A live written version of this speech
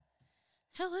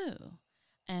Hello,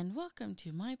 and welcome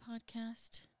to my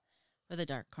podcast, Where the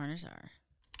Dark Corners Are.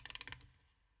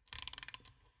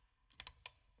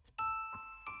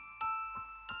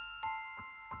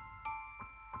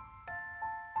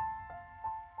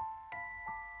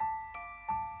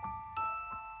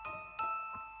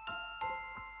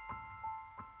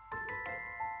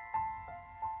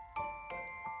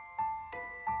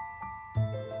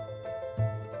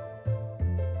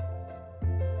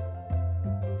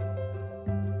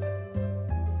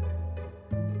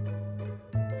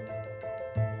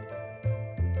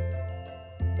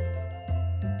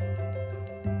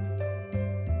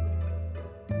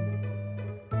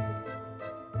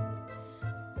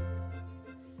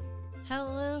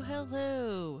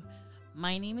 Hello.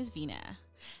 My name is Vina,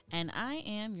 and I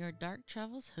am your Dark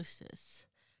Travels hostess.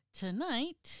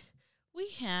 Tonight, we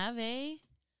have a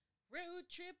road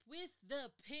trip with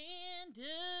the panda.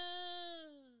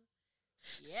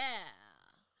 Yeah.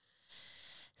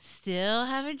 Still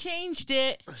haven't changed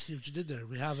it. I see what you did there.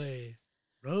 We have a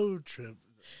road trip.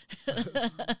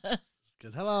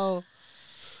 Good. Hello.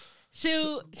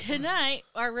 So tonight,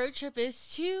 our road trip is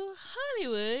to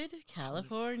Hollywood,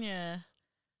 California.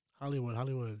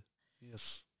 Hollywood.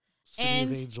 Yes. City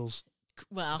And- of Angels.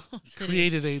 Well, city-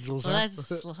 Created angels. well,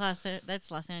 huh?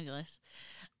 that's Los Angeles.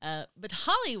 But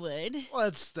Hollywood. Well,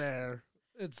 it's there.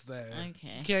 It's there.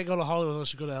 Okay. You can't go to Hollywood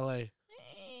unless you go to L.A.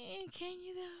 Can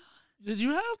you though? Did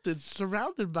you have to? It's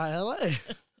surrounded by L.A.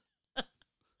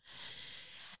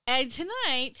 And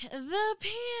tonight, the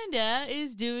panda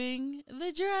is doing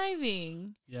the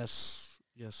driving. Yes.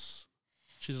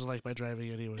 She doesn't like my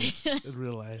driving anyways in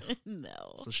real life.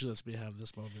 No. So she lets me have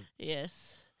this moment.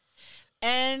 Yes.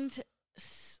 And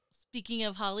speaking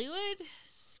of Hollywood,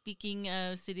 speaking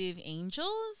of City of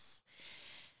Angels,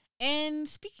 and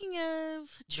speaking of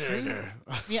Murder.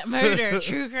 murder,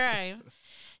 true crime.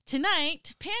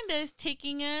 Tonight, Panda is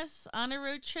taking us on a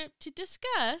road trip to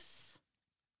discuss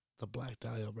The Black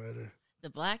Dahlia murder. the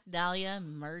Black Dahlia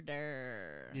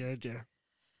murder. Yeah.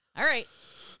 All right,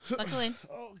 buckle in.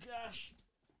 Oh, gosh.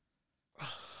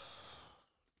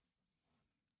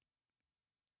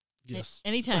 Yes.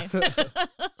 Anytime.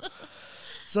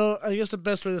 So I guess the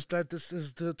best way to start this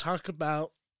is to talk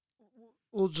about,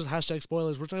 we'll just hashtag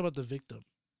spoilers. We're talking about the victim.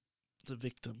 The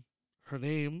victim. Her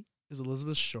name is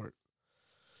Elizabeth Short.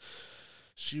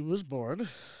 She was born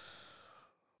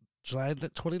July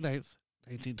 29th,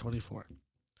 1924.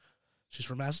 She's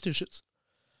from Massachusetts.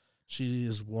 She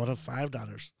is one of 5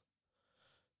 daughters.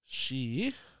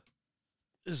 She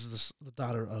is the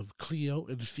daughter of Cleo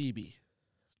and Phoebe.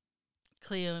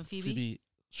 Cleo and Phoebe. Phoebe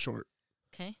Short.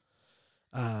 Okay.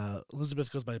 Elizabeth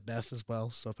goes by Beth as well.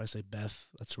 So if I say Beth,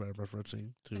 that's who I'm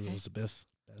referencing to. Okay. Elizabeth.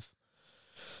 Beth.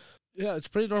 Yeah, it's a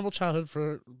pretty normal childhood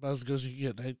for about as good as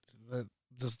you can get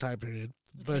this time period.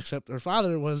 But Okay. except her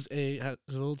father was a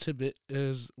little tidbit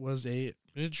was a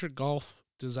miniature golf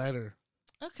designer,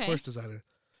 Okay. course designer.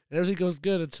 And everything goes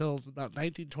good until about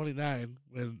 1929,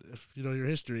 when, if you know your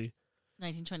history,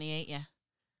 1928. Yeah.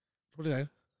 29,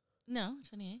 No,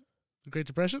 28. the Great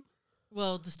Depression.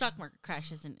 Well, the stock market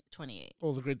crashes in 28.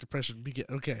 Oh, the Great Depression.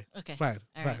 Okay, Okay. fine.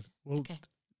 All right. We'll Okay.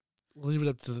 we'll leave it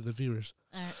up to the viewers.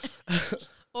 All right.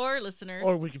 Or listeners.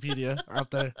 Or Wikipedia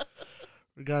out there.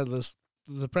 Regardless,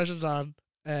 the Depression's on,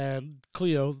 and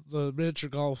Cleo, the miniature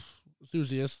golf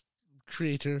enthusiast,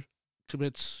 creator,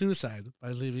 commits suicide by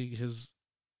leaving his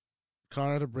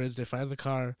car on a bridge. They find the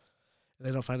car, and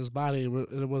they don't find his body. And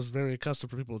it was very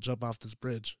accustomed for people to jump off this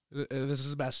bridge. And this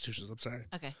is Massachusetts, I'm sorry.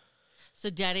 Okay. So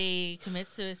Daddy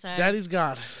commits suicide. Daddy's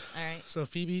gone. All right. So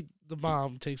Phoebe, the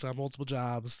mom, takes on multiple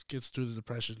jobs, gets through the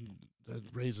Depression, and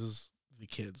raises the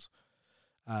kids.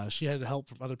 She had help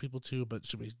from other people too, but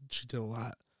she did a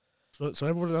lot. So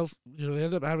everyone else, they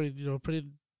ended up having, pretty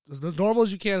as normal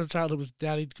as you can in childhood with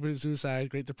Daddy committing suicide,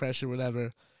 Great Depression,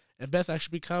 whatever. And Beth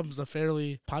actually becomes a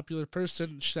fairly popular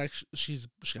person. She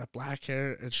got black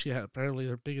hair, and apparently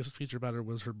her biggest feature about her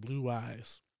was her blue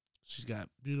eyes. She's got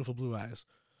beautiful blue eyes.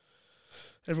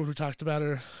 Everyone who talked about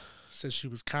her said she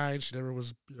was kind. She never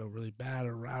was, really bad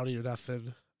or rowdy or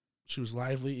nothing. She was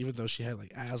lively, even though she had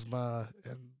like asthma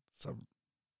and some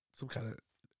kind of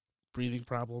breathing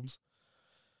problems.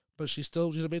 But she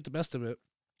still, made the best of it.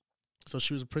 So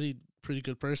she was a pretty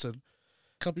good person.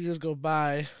 A couple years go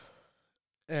by,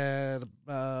 and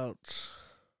about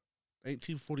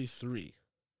 1943,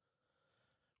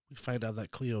 we find out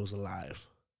that Cleo's alive.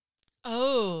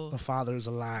 Oh. The father's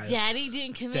alive. Daddy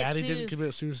didn't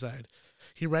commit suicide.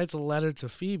 He writes a letter to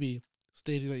Phoebe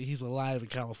stating that he's alive in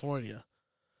California.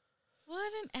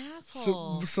 What an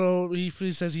asshole. So he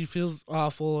says he feels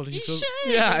awful, and he feels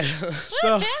should. yeah. What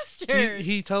So a bastard.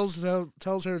 he tells her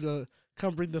to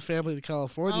come bring the family to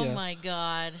California. Oh my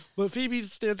God. But Phoebe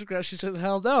stands her ground. She says,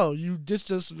 hell no, you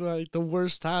ditched us in like the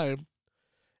worst time.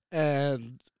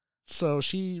 And so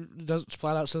she does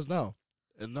flat out says no.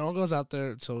 And no one goes out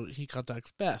there until he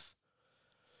contacts Beth.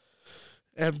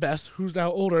 And Beth, who's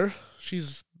now older,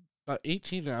 she's about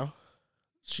 18 now,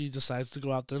 she decides to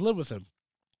go out there and live with him.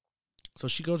 So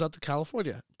she goes out to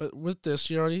California. But with this,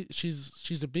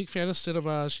 she's a big fan of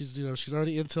cinema. She's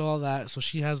already into all that. So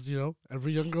she has,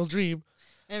 every young girl dream.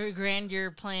 Every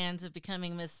grandeur plans of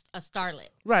becoming a starlet.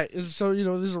 Right. And so,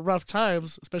 these are rough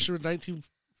times, especially in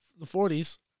the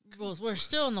 40s. Well, we're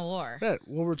still in the war. Right.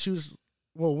 World War II's,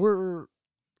 well, we're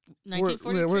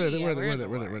 1943.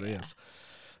 we're in it, yes.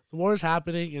 The war is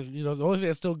happening, and, the only thing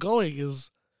that's still going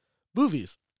is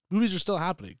movies. Movies are still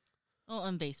happening. Oh,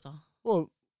 and baseball. Well,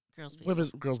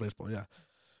 Girls baseball. Yeah.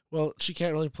 Well, she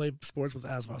can't really play sports with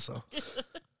asthma, so.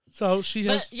 So she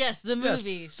has. But yes, the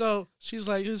movies. Yes. So she's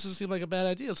like, this doesn't seem like a bad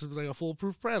idea. It seems like a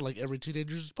foolproof plan, like every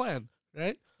teenager's plan,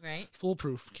 right? Right.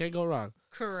 Foolproof. Can't go wrong.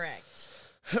 Correct.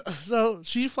 So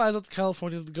she flies out to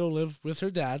California to go live with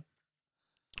her dad.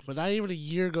 But not even a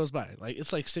year goes by. Like,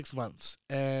 it's like 6 months.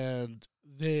 And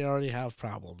they already have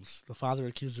problems. The father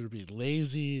accuses her of being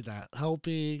lazy, not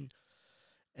helping.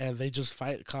 And they just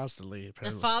fight constantly.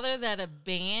 Apparently. The father that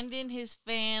abandoned his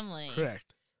family.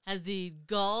 Correct. Has the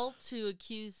gall to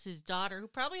accuse his daughter, who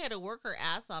probably had to work her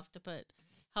ass off to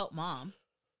help mom.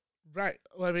 Right.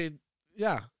 Well, I mean,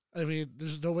 yeah. I mean,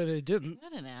 there's no way they didn't.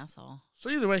 What an asshole. So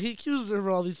either way, he accuses her of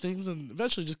all these things and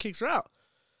eventually just kicks her out.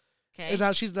 Okay. And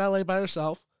now she's in LA by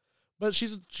herself. But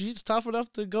she's tough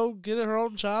enough to go get her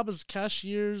own job as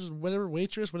cashiers, whatever,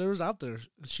 waitress, whatever's out there.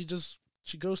 And she goes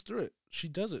through it. She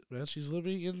does it, man. She's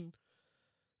living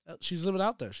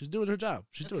out there. She's doing her job.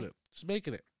 She's doing it. She's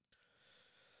making it.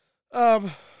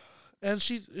 And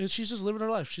she's just living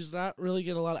her life. She's not really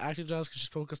getting a lot of acting jobs because she's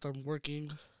focused on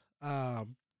working.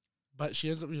 But she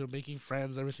ends up, making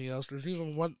friends, everything else. There's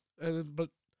even one, but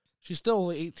she's still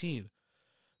only 18.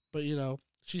 But,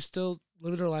 she's still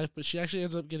living her life. But she actually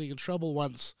ends up getting in trouble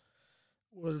once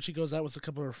when she goes out with a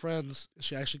couple of her friends.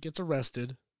 She actually gets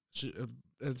arrested.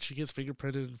 And she gets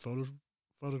fingerprinted and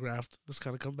photographed. This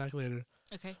kind of come back later.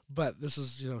 Okay. But this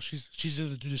is, she's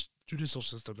in the judicial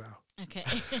system now. Okay.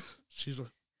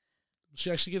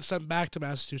 She actually gets sent back to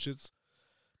Massachusetts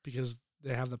because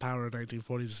they have the power in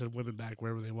 1940s to send women back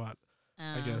wherever they want,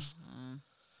 I guess.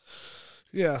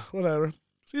 Yeah, whatever.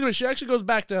 So anyway, she actually goes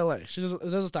back to LA. It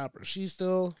doesn't stop her. She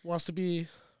still wants to be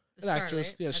an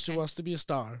actress. Yeah, she wants to be a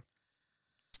star.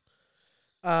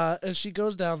 And she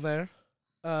goes down there,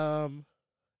 and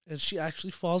she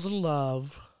actually falls in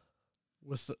love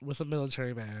with a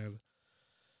military man,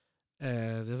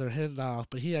 and then they're heading off,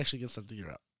 but he actually gets sent to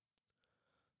Europe.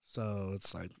 So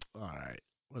it's like, all right,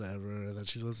 whatever. And then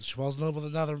she falls in love with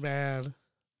another man,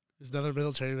 another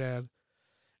military man,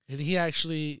 and he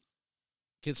actually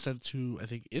gets sent to, I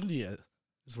think, India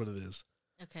is what it is.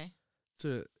 Okay.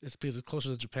 It's because it's closer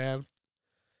to Japan.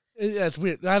 Yeah, it's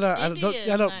weird. I know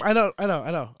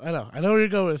where you're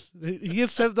going with. He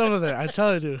gets sent over there. I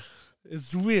tell you,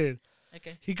 it's weird.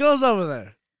 Okay. He goes over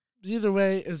there. Either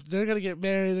way, they're gonna get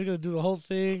married. They're gonna do the whole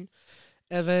thing,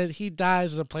 and then he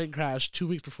dies in a plane crash 2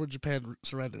 weeks before Japan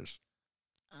surrenders.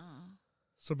 Oh.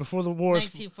 So before the war,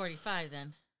 1945,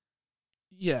 then.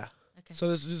 Yeah. Okay.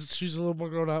 So she's a little more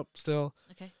grown up still.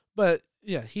 Okay. But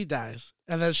yeah, he dies,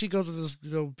 and then she goes to this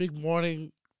big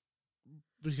mourning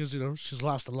because she's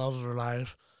lost the love of her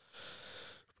life.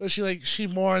 But she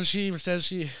mourns. She even says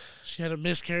she had a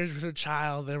miscarriage with her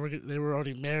child. They were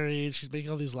already married. She's making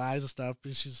all these lies and stuff.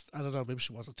 But I don't know. Maybe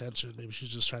she wants attention. Maybe she's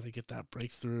just trying to get that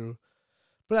breakthrough.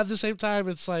 But at the same time,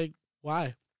 it's like,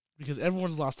 why? Because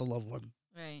everyone's lost a loved one.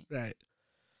 Right. Right.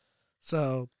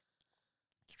 So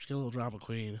she's a little drama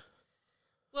queen.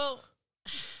 Well,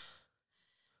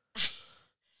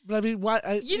 but I mean, why?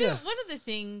 One of the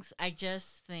things I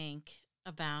just think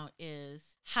about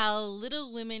is how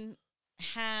little women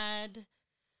had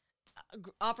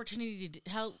opportunity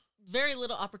how very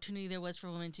little opportunity there was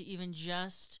for women to even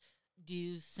just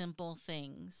do simple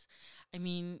things. I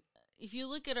mean, if you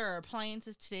look at our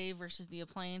appliances today versus the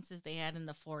appliances they had in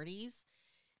the 40s,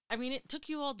 I mean, it took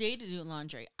you all day to do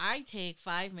laundry. I take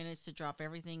 5 minutes to drop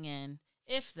everything in,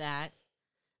 if that,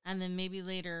 and then maybe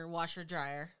later washer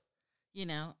dryer,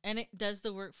 and it does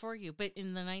the work for you. But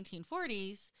in the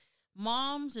 1940s,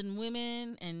 moms and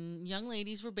women and young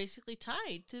ladies were basically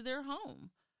tied to their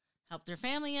home, help their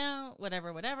family out,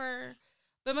 whatever.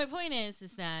 But my point is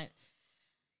that,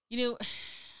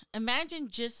 imagine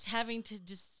just having to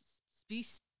just be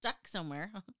stuck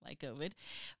somewhere like COVID,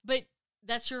 but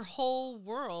that's your whole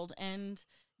world. And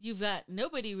you've got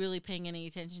nobody really paying any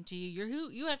attention to you.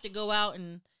 You have to go out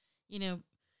and,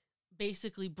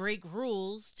 basically break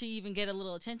rules to even get a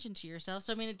little attention to yourself.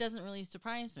 So, I mean, it doesn't really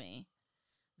surprise me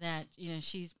that,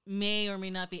 she's may or may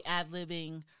not be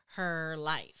ad-libbing her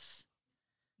life.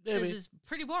 Because it's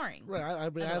pretty boring. Right. I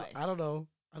mean, I don't know.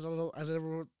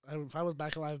 If I was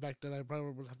back alive back then, I probably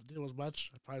wouldn't have to deal as much.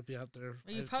 I'd probably be out there.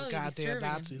 Well, you'd probably the goddamn be serving.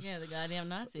 Nazis. Yeah, the goddamn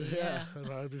Nazis. Yeah. I'd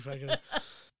probably be fucking.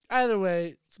 Either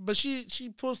way, but she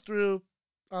pulls through.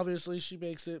 Obviously, she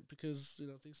makes it because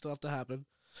things still have to happen.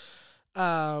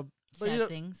 Sad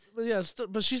things. But yeah,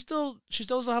 but she still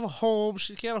doesn't have a home.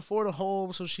 She can't afford a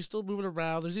home, so she's still moving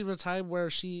around. There's even a time where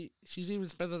she's even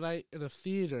spent the night in a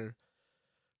theater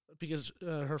because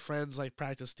her friends like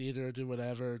practice theater or do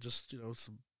whatever, just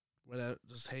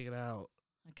just hanging out.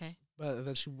 Okay. But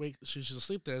then she's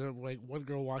asleep there. And like one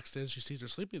girl walks in, she sees her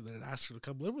sleeping there, and asks her to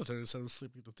come live with her instead of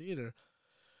sleeping in the theater,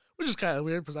 which is kind of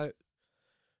weird because I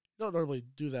don't normally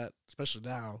do that, especially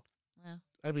now. Yeah.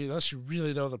 I mean, unless you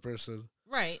really know the person,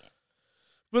 right?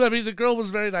 But I mean, the girl was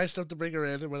very nice enough to bring her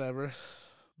in and whatever.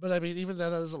 But I mean, even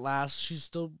then, that doesn't last. She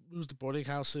still moves to boarding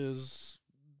houses,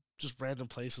 just random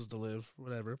places to live,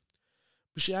 whatever.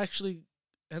 But she actually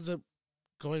ends up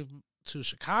going to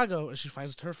Chicago, and she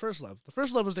finds her first love. The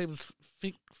first love's name is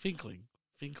Finkling.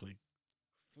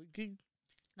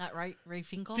 Not right, Ray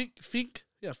Finkel? Fink,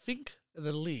 and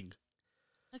then Ling.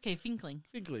 Okay, Finkling,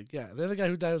 yeah. The other guy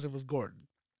who died was Gordon.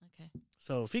 Okay.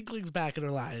 So Finkling's back in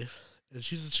her life, and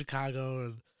she's in Chicago,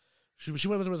 and she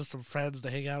went with some friends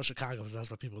to hang out in Chicago, because that's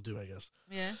what people do, I guess.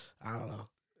 Yeah. I don't know.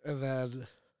 And then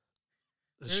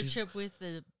road trip with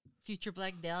the future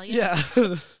Black Dahlia. Yeah,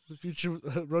 the future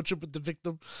road trip with the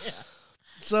victim. Yeah.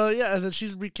 So yeah, and then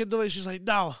she's rekindling. She's like,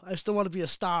 "No, I still want to be a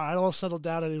star. I don't want to settle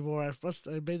down anymore. I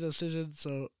made the decision."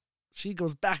 So she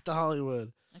goes back to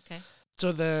Hollywood. Okay.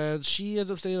 So then she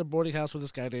ends up staying in a boarding house with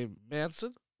this guy named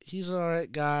Manson. He's an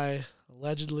alright guy.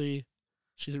 Allegedly,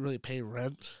 she didn't really pay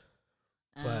rent,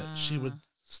 but she would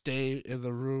stay in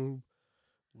the room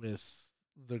with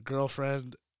the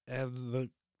girlfriend and the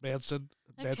Manson's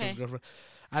girlfriend.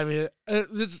 I mean,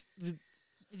 it's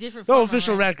different. No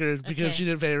official record because she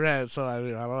didn't pay rent. So I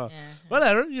mean, I don't know. Yeah.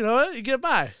 Whatever, you know what? You get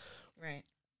by. Right.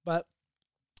 But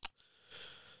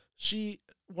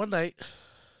one night,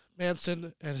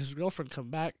 Manson and his girlfriend come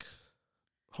back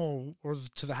home or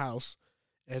to the house,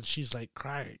 and she's like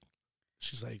crying.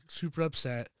 She's like super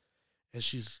upset, and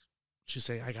she's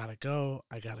saying, "I gotta go.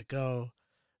 I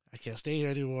can't stay here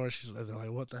anymore." They're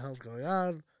like, "What the hell's going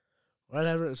on?"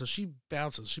 Whatever. So she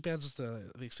bounces. She bounces to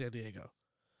San Diego,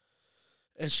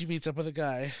 and she meets up with a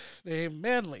guy named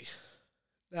Manley.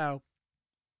 Now,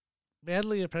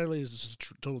 Manley apparently is just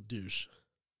a total douche.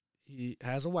 He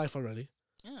has a wife already.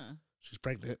 Yeah. She's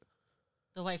pregnant.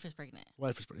 The wife is pregnant.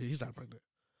 He's not pregnant.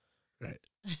 Right.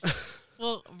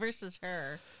 Well, versus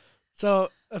her. So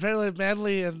apparently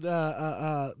Manley and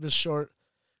Miss Short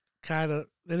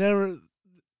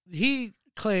he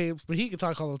claims, but he can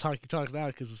talk all the talk he talks now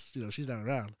because she's not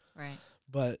around. Right.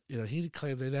 But he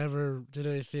claimed they never did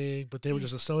anything, but they were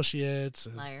just associates.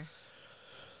 Liar.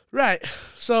 Right.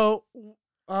 So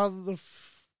on the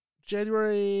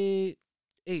January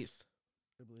 8th,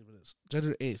 I believe it is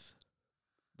January 8th,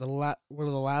 one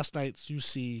of the last nights you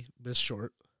see Miss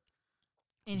Short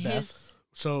in Beth. His.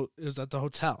 So it was at the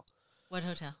hotel. What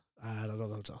hotel? I don't know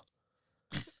the hotel.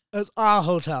 It's a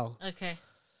hotel. Okay.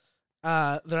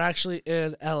 They're actually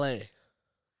in L.A.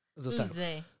 Who's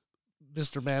they?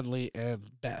 Mr. Manley and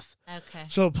Beth. Okay.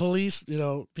 So police,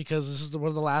 because this is one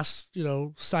of the last,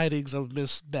 sightings of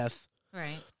Miss Beth.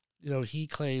 Right. He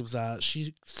claims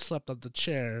she slept on the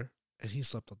chair and he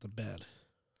slept on the bed.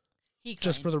 He claimed.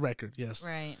 Just for the record, yes.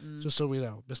 Right. Just so we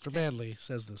know. Mr. Manley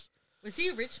says this. Was he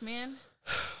a rich man?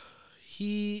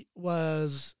 He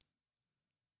was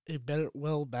a better,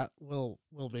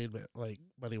 well-made man, like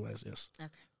money-wise, yes. Okay.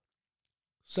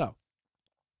 So,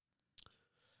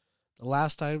 the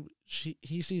last time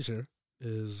he sees her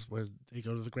is when they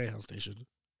go to the Greyhound station,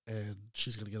 and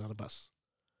she's going to get on a bus.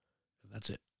 And that's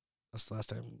it. That's the last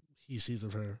time he sees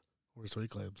of her, or so he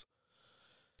claims.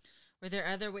 Were there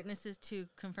other witnesses to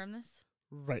confirm this?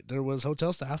 Right. There was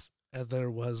hotel staff, and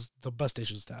there was the bus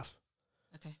station staff.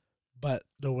 Okay. But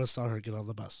no one saw her get on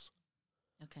the bus.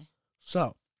 Okay.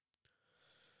 So,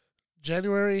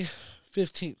 January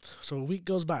 15th, so a week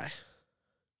goes by.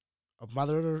 A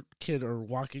mother and her kid are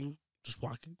just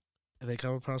walking, and they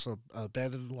come across an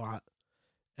abandoned lot.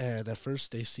 And at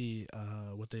first, they see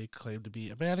what they claim to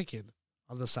be a mannequin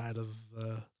on the side of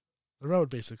the road,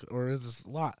 basically, or in this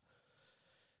lot.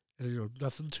 And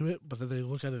nothing to it, but then they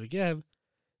look at it again,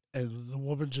 and the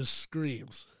woman just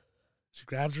screams. She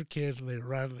grabs her kid and they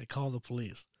run and they call the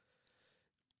police.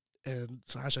 And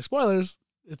so hashtag spoilers,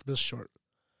 it's Miss Short.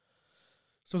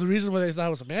 So the reason why they thought it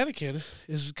was a mannequin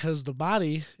is because the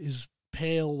body is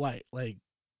pale white, like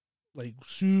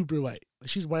super white. Like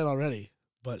she's white already,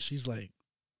 but she's like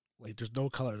there's no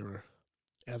color to her.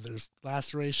 And there's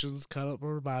lacerations cut up on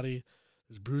her body.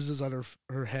 There's bruises on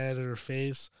her head and her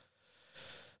face.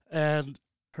 And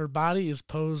her body is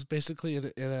posed basically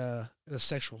in a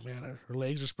sexual manner. Her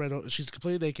legs are spread open. She's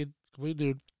completely naked, completely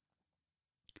nude.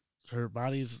 Her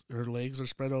legs are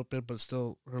spread open, but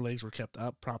still her legs were kept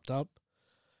up, propped up,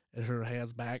 and her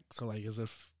hands back. So like as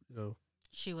if,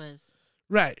 she was.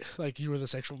 Right, like you were in the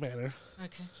sexual manner.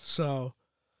 Okay. So,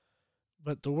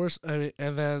 but the worst, and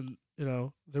then,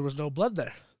 there was no blood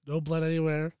there. No blood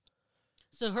anywhere.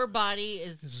 So her body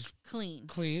is clean.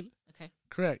 Clean. Okay.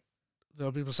 Correct.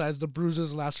 There'll be, besides the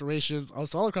bruises, lacerations,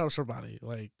 it's all across her body.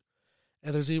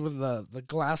 And there's even the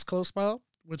glass close smile,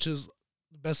 which is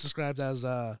best described as,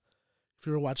 if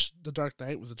you ever watched The Dark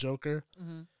Knight with the Joker,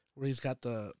 where he's got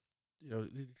the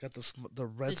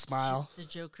red smile, the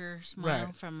Joker smile,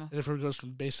 right? From, and it goes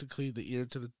from basically the ear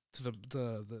to the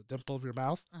dimple of your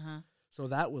mouth. So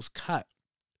that was cut.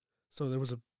 So there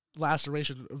was a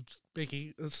laceration of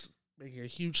making a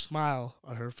huge smile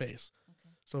on her face.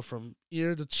 Okay. So from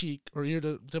ear to cheek or ear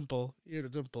to dimple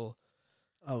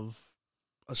of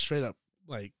a straight up,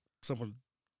 like someone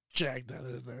jagged that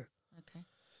in there. Okay.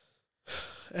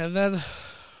 And then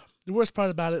the worst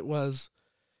part about it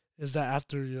is that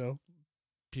after,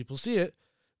 people see it,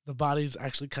 the body's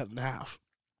actually cut in half.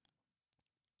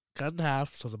 Cut in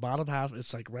half, so the bottom half,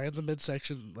 it's like right in the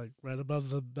midsection, like right above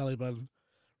the belly button,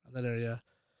 that area.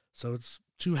 So it's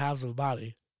two halves of a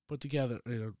body put together,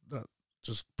 not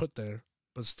just put there,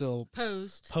 but still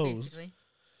posed. Basically.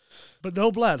 But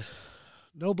no blood.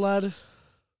 No blood,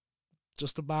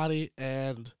 just a body,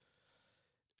 and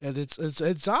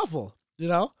it's awful,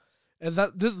 And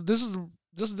that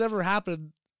this never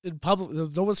happened in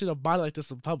public. No one's seen a body like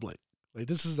this in public. Like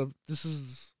this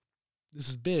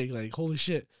is big. Like holy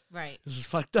shit. Right. This is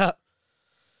fucked up.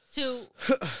 So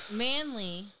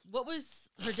Manly, what was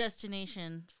her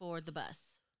destination for the bus?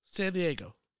 San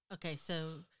Diego. Okay,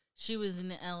 so she was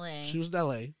in L.A. She was in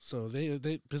L.A. So they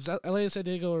because L.A. and San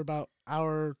Diego are about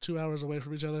 2 hours away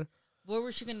from each other. What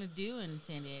was she gonna do in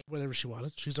San Diego? Whatever she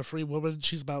wanted. She's a free woman.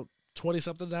 She's about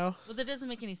 20-something now. Well, that doesn't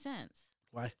make any sense.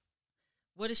 Why?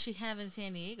 What does she have in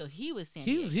San Diego? He was San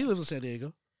Diego. He lives in San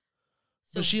Diego.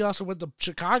 So but she also went to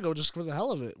Chicago just for the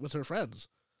hell of it with her friends.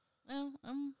 Well,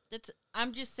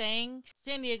 I'm just saying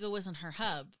San Diego wasn't her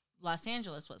hub. Los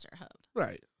Angeles was her hub.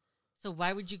 Right. So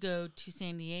why would you go to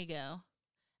San Diego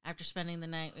after spending the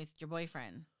night with your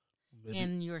boyfriend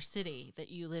in your city that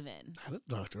you live in?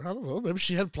 Doctor, I don't know. Maybe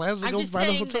she had plans to I'm go just find a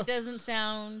saying hotel. that doesn't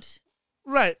sound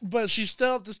right. But she's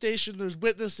still at the station. There's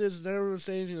witnesses, and everyone's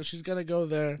saying she's gonna go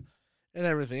there, and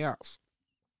everything else.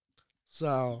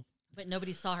 So. But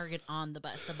nobody saw her get on the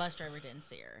bus. The bus driver didn't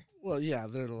see her. Well, yeah,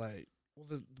 they're like,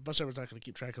 the bus driver's not going to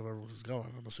keep track of everyone who's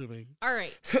going, I'm assuming. All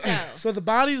right, so. So the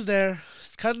body's there.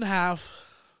 It's cut in half.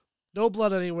 No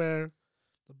blood anywhere.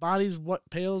 The body's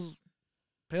pale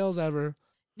as ever.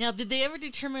 Now, did they ever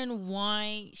determine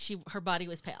why her body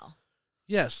was pale?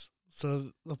 Yes.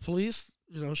 So the police,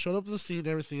 showed up at the scene and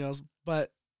everything else.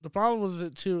 But the problem with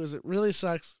it, too, is it really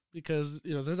sucks because,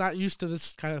 they're not used to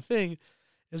this kind of thing.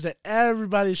 Is that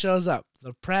everybody shows up.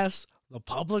 The press, the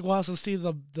public wants to see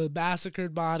the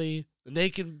massacred body, the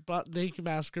naked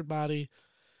massacred body.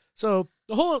 So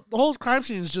the whole crime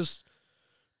scene is just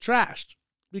trashed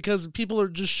because people are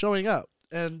just showing up,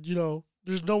 and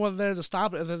there's no one there to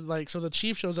stop it. And then so the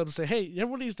chief shows up and say, "Hey,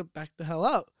 everyone needs to back the hell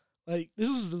up. Like this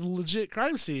is a legit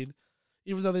crime scene,"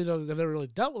 even though they've never really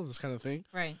dealt with this kind of thing.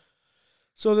 Right.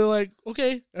 So they're like,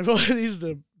 "Okay, everyone needs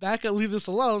to back up, leave this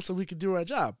alone, so we can do our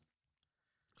job."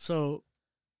 So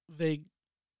they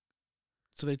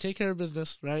take care of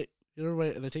business, right? Get her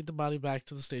away, and they take the body back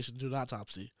to the station to do an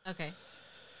autopsy. Okay.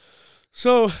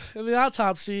 So in the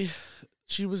autopsy,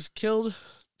 she was killed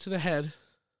to the head.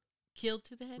 Killed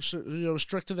to the head?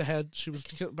 Struck to the head. She was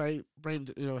killed by brain,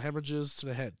 hemorrhages to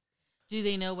the head. Do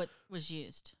they know what was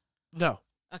used? No.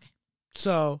 Okay.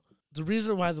 So the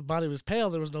reason why the body was pale,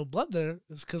 there was no blood there,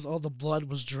 is because all the blood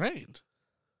was drained.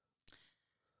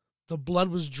 The blood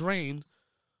was drained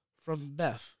from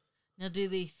Beth. Now, do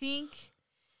they think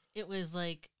it was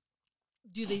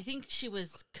do they think she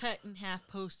was cut in half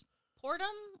post-mortem?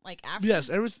 After? Yes,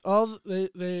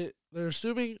 they're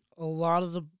assuming a lot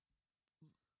of the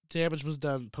damage was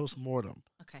done post-mortem.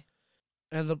 Okay.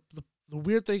 And the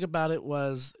weird thing about it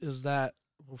is that,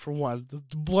 well, for one, the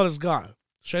blood is gone.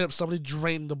 Straight up, somebody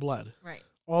drained the blood. Right.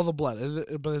 all the blood.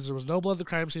 But there was no blood at the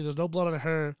crime scene. There's no blood on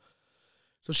her.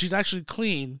 So she's actually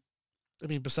clean. I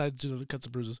mean, besides the cuts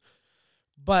and bruises.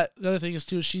 But the other thing is,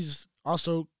 too, she's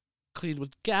also cleaned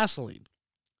with gasoline.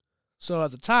 So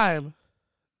at the time,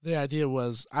 the idea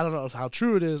was, I don't know how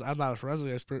true it is. I'm not a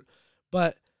forensic expert.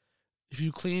 But if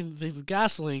you clean things with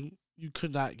gasoline, you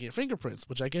could not get fingerprints,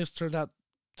 which I guess turned out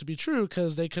to be true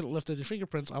because they couldn't lift any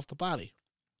fingerprints off the body.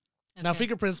 Okay. Now,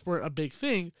 fingerprints were a big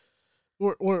thing,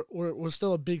 or was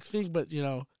still a big thing, but,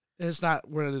 it's not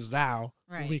where it is now.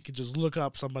 Right. We could just look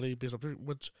up somebody,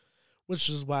 which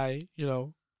is why,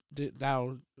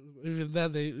 now, even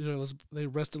then, they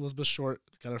arrested Elizabeth Short,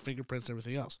 got her fingerprints and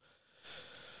everything else.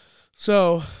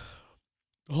 So,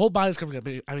 the whole body's coming up,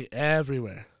 I mean,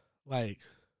 everywhere. Like,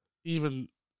 even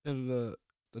in the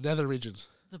nether regions.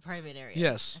 The private area.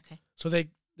 Yes. Okay. So they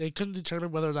couldn't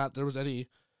determine whether or not there was any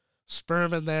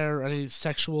sperm in there or any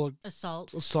sexual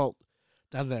assault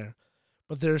down there.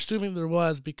 But they're assuming there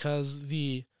was because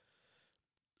the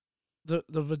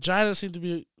vagina seemed to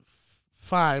be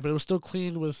fine, but it was still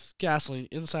cleaned with gasoline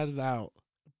inside and out.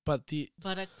 But the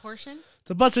buttock portion?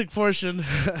 The buttock portion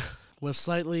was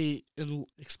slightly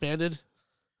expanded.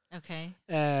 Okay.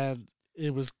 And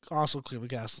it was also cleaned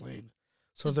with gasoline.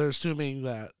 So they're assuming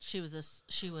that she was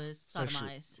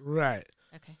sodomized. Right.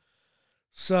 Okay.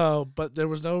 So, but there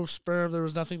was no sperm. There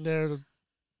was nothing there to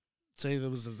say that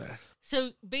was in there.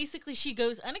 So basically, she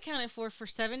goes unaccounted for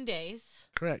 7 days.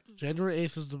 Correct. January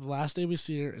 8th is the last day we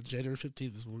see her, and January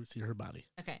 15th is when we see her body.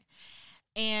 Okay.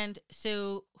 And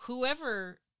so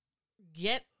whoever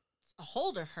gets a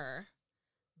hold of her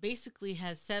basically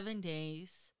has 7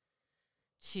 days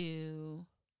to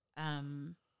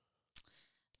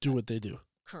do what they do.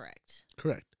 Correct.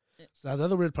 So now the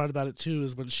other weird part about it too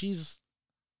is when she's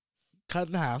cut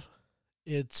in half,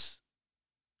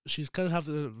 she's cut in half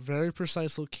at a very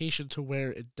precise location to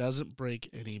where it doesn't break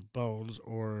any bones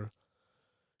or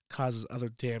causes other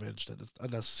damage that is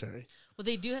unnecessary. Well,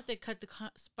 they do have to cut the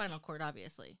spinal cord,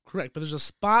 obviously. Correct, but there's a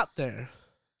spot there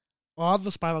on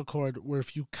the spinal cord where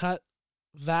if you cut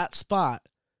that spot,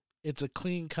 it's a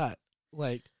clean cut.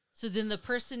 So then the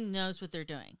person knows what they're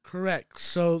doing. Correct.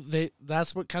 So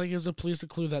that's what kind of gives the police a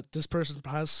clue that this person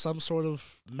has some sort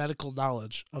of medical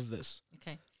knowledge of this.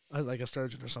 Okay. Like a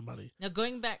surgeon or somebody. Now,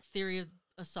 going back theory of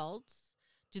assaults,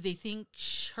 do they think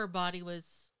her body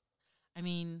was,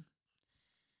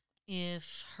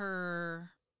 if her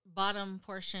bottom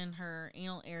portion, her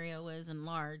anal area was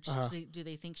enlarged, do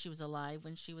they think she was alive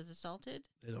when she was assaulted?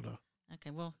 They don't know. Okay,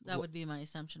 well, that would be my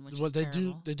assumption, which is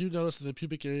terrible. They do notice in the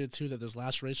pubic area, too, that there's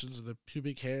lacerations in the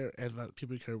pubic hair, and that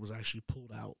pubic hair was actually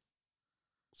pulled out.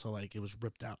 So, it was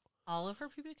ripped out. All of her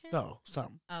pubic hair? No,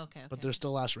 some. Oh, okay. But there's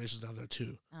still lacerations down there,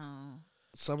 too. Oh.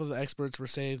 Some of the experts were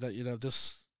saying that,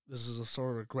 this is a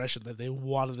sort of aggression, that they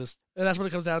wanted this. And that's what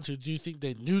it comes down to. Do you think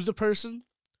they knew the person?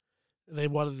 They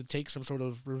wanted to take some sort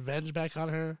of revenge back on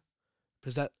her?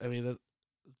 Because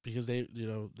they,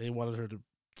 they wanted her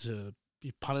to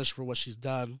be punished for what she's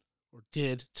done or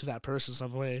did to that person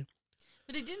some way.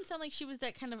 But it didn't sound like she was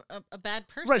that kind of a bad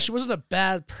person. Right, she wasn't a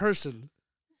bad person.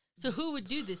 So who would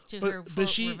do this to her for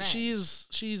revenge?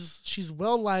 She's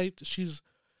well liked.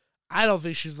 I don't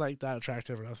think she's that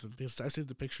attractive or nothing because I've seen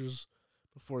the pictures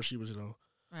before she was,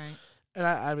 Right. And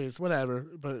I mean, it's whatever.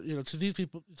 But, to these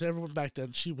people, to everyone back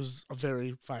then, she was a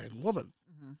very fine woman.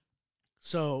 Mm-hmm.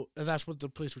 So, and that's what the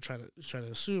police were trying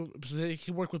to assume, because they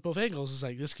can work with both angles.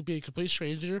 It's this could be a complete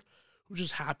stranger who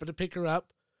just happened to pick her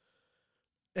up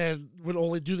and would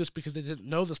only do this because they didn't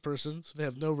know this person, so they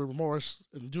have no remorse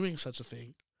in doing such a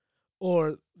thing.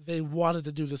 Or they wanted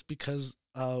to do this because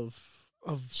of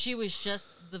she was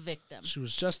just the victim. She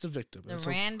was just the victim. The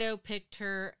rando picked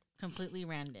her completely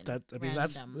random.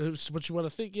 That's what you want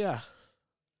to think, yeah.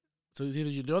 So either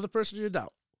you know the person or you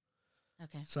don't.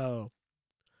 Okay.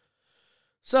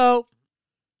 So,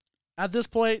 at this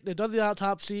point, they've done the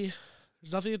autopsy.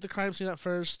 There's nothing at the crime scene at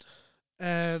first.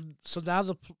 And so now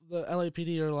the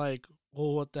LAPD are like,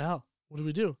 well, what the hell? What do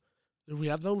we do? We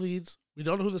have no leads. We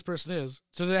don't know who this person is.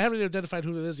 So they haven't identified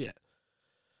who it is yet.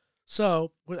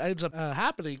 So what ends up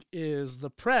happening is the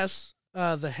press,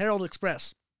 the Herald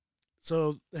Express.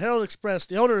 So the Herald Express,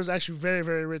 the owner is actually very,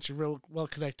 very rich and real well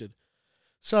connected.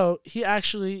 So he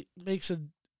actually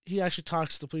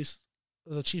talks to the police,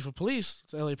 the chief of police,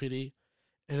 the LAPD,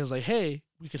 and is like, hey,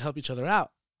 we could help each other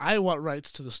out. I want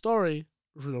rights to the story,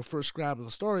 first grab of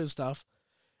the story and stuff,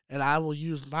 and I will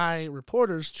use my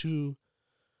reporters to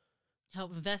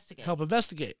help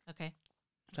investigate. Okay.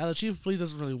 Now the chief of police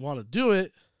doesn't really want to do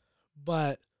it,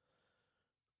 but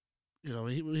he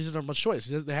doesn't have much choice.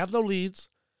 They have no leads.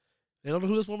 They don't know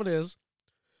who this woman is.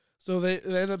 So they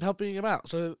end up helping him out.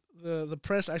 So the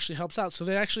press actually helps out. So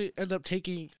they actually end up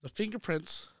taking the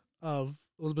fingerprints of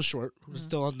Elizabeth Short, who was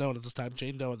still unknown at this time,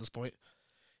 Jane Doe at this point,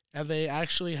 and they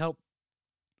actually help.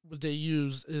 What they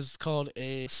use is called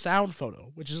a sound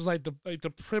photo, which is like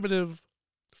the primitive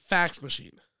fax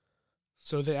machine.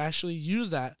 So they actually use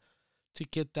that to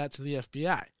get that to the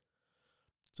FBI.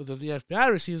 So that the FBI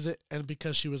receives it, and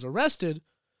because she was arrested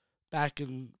back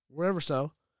in wherever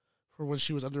for when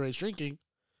she was underage drinking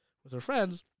with her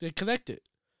friends, they connect it.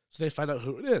 So they find out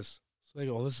who it is. So they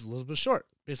go, "Oh, this is Elizabeth Short.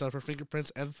 Based off her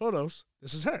fingerprints and photos,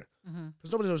 this is her."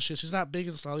 Because nobody knows shit. She's not big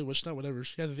in Hollywood. She's not whatever.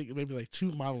 She had, I think, maybe like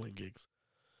 2 modeling gigs.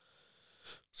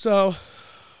 So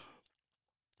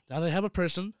now they have a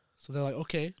person. So they're like,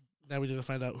 okay, now we need to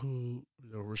find out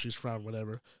where she's from,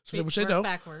 whatever. So then, which they know,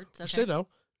 backwards. Okay. which they know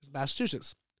is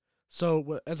Massachusetts. So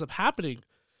what ends up happening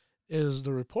is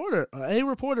a reporter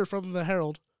from the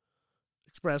Herald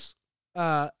Express,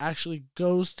 actually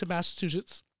goes to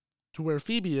Massachusetts, to where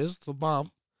Phoebe is, the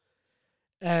mom,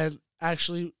 and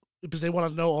actually because they want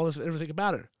to know everything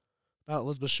about her, about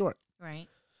Elizabeth Short. Right.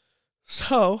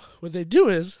 So what they do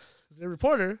is the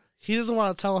reporter, he doesn't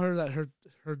want to tell her that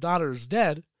her daughter is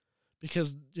dead,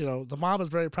 because the mom is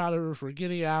very proud of her for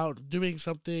getting out and doing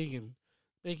something and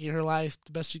making her life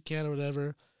the best she can or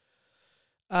whatever.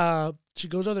 She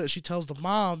goes over there and she tells the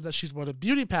mom that she's won a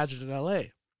beauty pageant in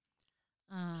L.A.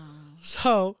 Oh.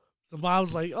 So the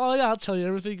mom's like, "Oh yeah, I'll tell you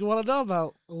everything you want to know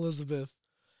about Elizabeth."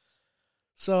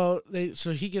 So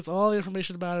he gets all the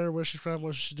information about her, where she's from,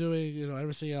 what she's doing,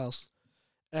 everything else,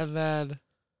 and then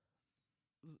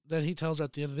he tells her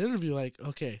at the end of the interview, like,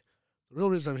 "Okay, the real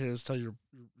reason I'm here is to tell you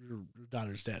your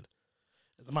daughter's dead."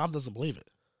 And the mom doesn't believe it.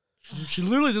 She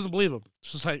literally doesn't believe him.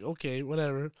 She's like, "Okay,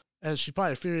 whatever." And she's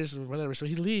probably furious and whatever. So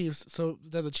he leaves. So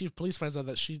then the chief of police finds out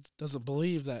that she doesn't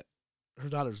believe that her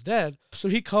daughter's dead. So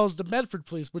he calls the Medford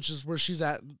police, which is where she's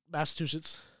at in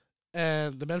Massachusetts.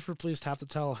 And the Medford police have to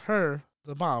tell her,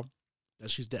 the mom,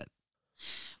 that she's dead.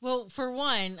 Well, for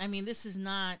one, I mean, this is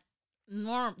not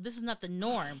norm. This is not the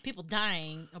norm. People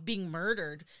dying, or being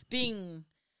murdered, being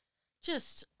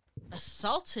just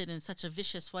assaulted in such a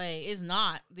vicious way is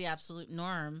not the absolute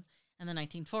norm in the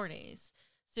 1940s.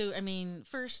 So, I mean,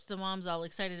 first, the mom's all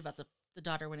excited about the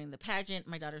daughter winning the pageant.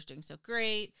 My daughter's doing so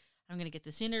great. I'm going to get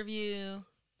this interview.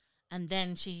 And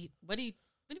then what do you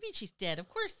mean she's dead? Of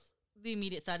course, the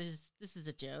immediate thought is, this is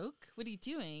a joke. What are you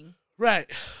doing? Right.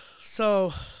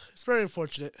 So, it's very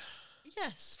unfortunate.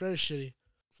 Yes. It's very shitty.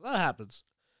 So that happens.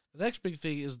 The next big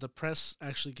thing is the press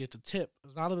actually get the tip,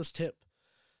 an anonymous tip,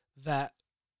 that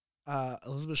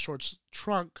Elizabeth Short's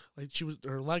trunk, like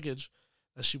her luggage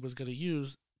that she was going to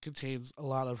use, contains a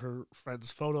lot of her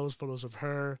friends' photos of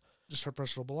her, just her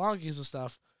personal belongings and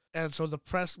stuff. And so the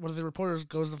press, one of the reporters,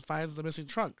 goes and finds the missing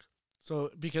trunk.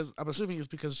 So, because I'm assuming it's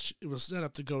because it was set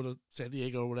up to go to San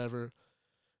Diego or whatever,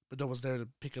 but no one's there to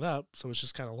pick it up, so it's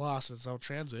just kind of lost in its own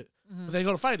transit. Mm-hmm. But they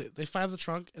go to find it. They find the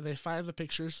trunk and they find the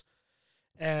pictures,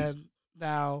 and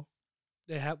now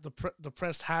they have the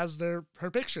press has her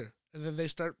picture, and then they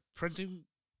start printing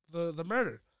the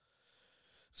murder.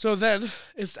 So then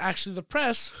it's actually the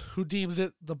press who deems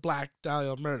it the Black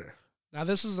Dahlia murder. Now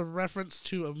this is a reference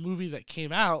to a movie that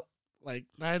came out like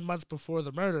 9 months before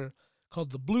the murder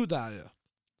called The Blue Dahlia.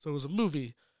 So it was a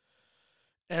movie.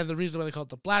 And the reason why they call it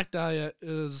the Black Dahlia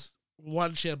is,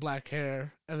 one, she had black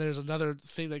hair, and there's another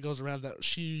thing that goes around that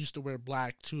she used to wear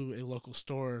black to a local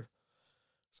store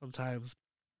sometimes.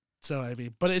 So I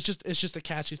mean, but it's just a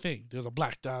catchy thing. They're the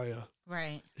Black Dahlia.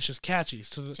 Right. It's just catchy.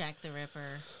 So Jack the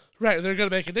Ripper. Right, they're gonna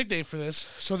make a nickname for this,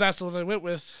 so that's the one they went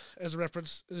with as a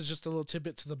reference. It's just a little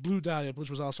tidbit to the Blue Dahlia,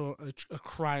 which was also a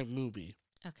crime movie.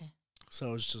 Okay.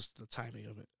 So it's just the timing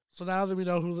of it. So now that they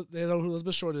know who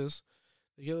Elizabeth Short is,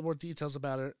 they get a little more details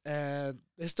about her, and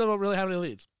they still don't really have any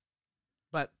leads.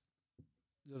 But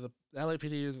the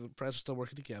LAPD and the press are still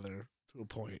working together to a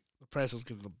point. The press is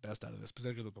getting the best out of this because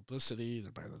they're getting the publicity,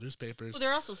 they're buying the newspapers. Well,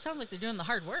 they're also, sounds like they're doing the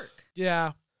hard work.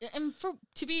 Yeah. And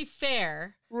to be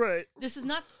fair, right, this is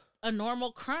not a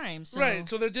normal crime. So. Right,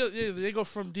 so they go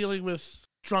from dealing with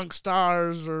drunk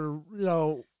stars or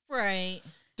right,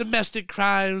 domestic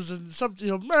crimes and some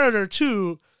murder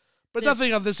too, but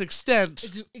nothing of this extent.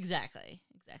 Exactly.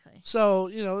 So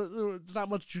there's not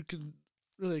much you can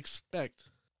really expect.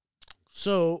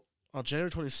 So on January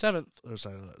 27th,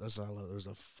 there's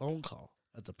a phone call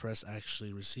that the press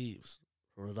actually receives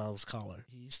from an anonymous caller.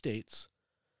 He states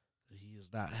that he is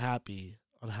not happy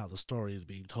on how the story is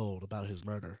being told about his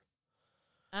murder.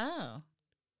 Oh.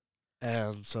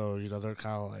 And so, they're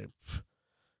kind of like,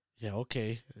 yeah,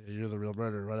 okay, you're the real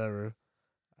murderer, whatever.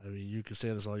 I mean, you can say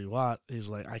this all you want. He's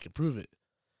like, I can prove it.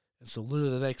 And so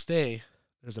literally the next day,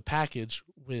 there's a package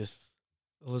with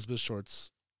Elizabeth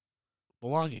Short's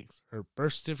belongings, her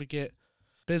birth certificate,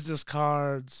 business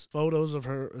cards, photos of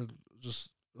her, and just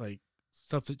like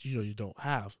stuff that you don't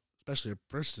have, especially a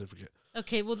birth certificate.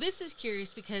 Okay, well, this is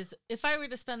curious because if I were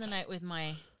to spend the night with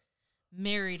my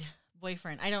married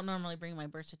boyfriend, I don't normally bring my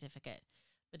birth certificate.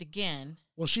 But again...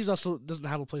 Well, she's also doesn't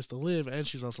have a place to live, and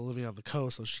she's also living on the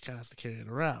coast, so she kind of has to carry it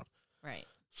around. Right.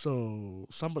 So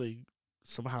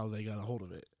somehow they got a hold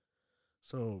of it.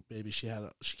 So maybe she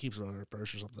keeps it on her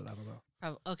purse or something. I don't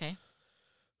know. Okay.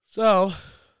 So,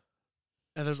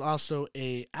 and there's also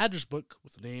a address book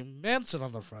with the name Manson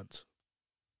on the front.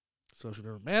 So if you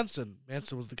remember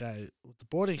Manson was the guy with the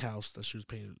boarding house that she was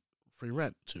paying free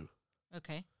rent to.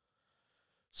 Okay.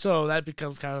 So that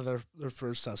becomes kind of their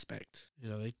first suspect.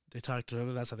 They talk to him,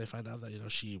 and that's how they find out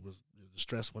that, she was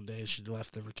distressed one day and she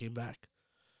left, never came back.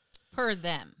 Per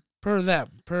them. Per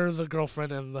the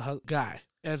girlfriend and the guy.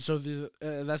 And so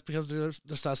that becomes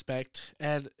the suspect.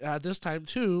 And at this time,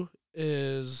 too,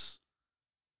 is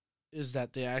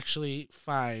that they actually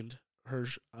find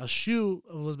a shoe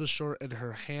of Elizabeth Short in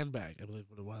her handbag, I believe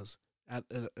what it was,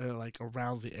 like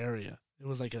around the area. It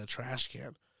was like in a trash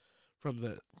can from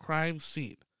the crime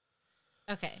scene.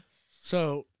 Okay.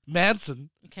 So Manson,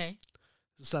 okay,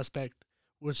 the suspect,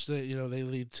 which they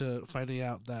lead to finding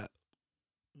out that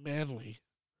Manley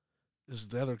is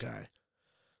the other guy.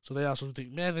 So they also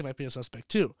think Manley might be a suspect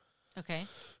too. Okay.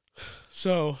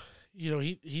 So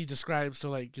he describes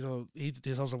he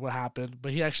tells them what happened,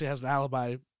 but he actually has an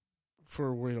alibi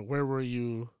for where were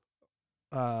you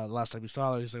last time you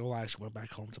saw her. He's like, well, I actually went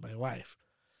back home to my wife.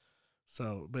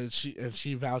 So, but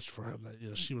she vouched for him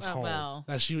that she was home. Well.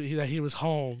 That he was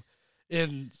home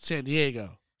in San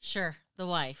Diego. Sure, the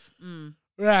wife. Mm.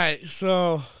 Right.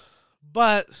 So,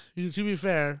 but to be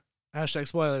fair, #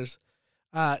 spoilers.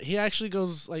 He actually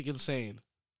goes insane,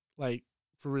 for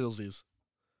realsies.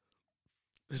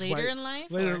 Later in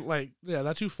life.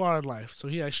 Not too far in life. So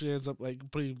he actually ends up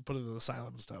put in an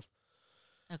asylum and stuff.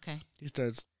 Okay. He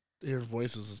starts hearing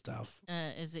voices and stuff.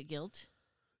 Is it guilt?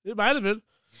 It might have been.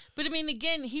 But I mean,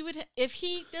 again, he would if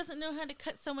he doesn't know how to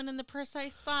cut someone in the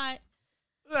precise spot.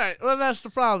 Right. Well, that's the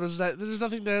problem. Is that there's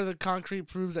nothing there that concrete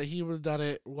proves that he would have done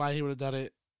it. Why he would have done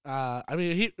it?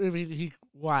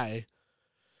 Why?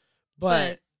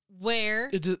 But where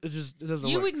it doesn't.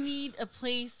 You work. would need a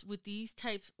place with these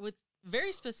types with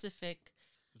very specific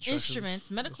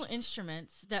instruments, medical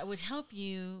instruments that would help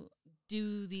you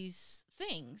do these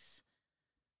things.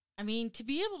 I mean, to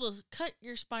be able to cut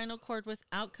your spinal cord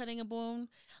without cutting a bone,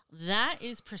 that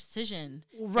is precision.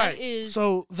 Right.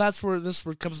 So that's where this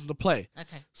comes into play.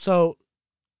 Okay. So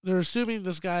they're assuming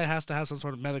this guy has to have some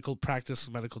sort of medical practice,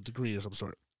 medical degree of some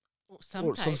sort.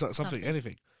 Something,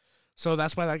 anything. So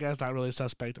that's why that guy's not really a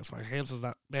suspect. That's why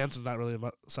Manson's not really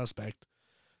a suspect.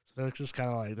 So they're just kind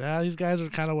of like, these guys are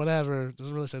kind of whatever.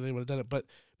 Doesn't really say they would have done it. But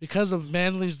because of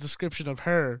Manley's description of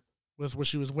her with what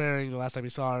she was wearing the last time he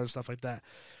saw her and stuff like that,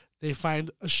 they find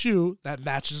a shoe that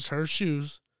matches her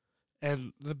shoes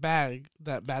and the bag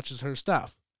that matches her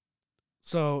stuff.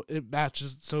 So it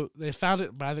matches. So they found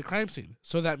it by the crime scene.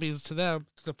 So that means to them,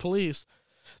 to the police,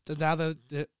 that now that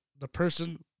the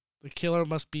killer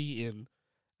must be in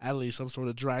at least some sort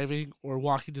of driving or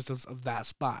walking distance of that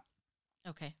spot.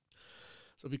 Okay.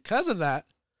 So because of that,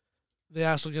 they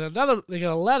also get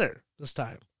a letter this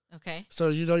time. Okay. So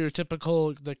your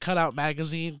typical the cutout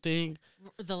magazine thing.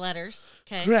 The letters.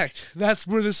 Okay. Correct. That's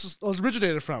where this was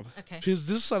originated from. Okay. Because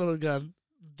this son of a gun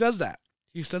does that.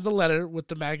 He sends a letter with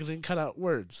the magazine cutout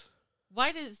words.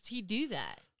 Why does he do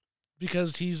that?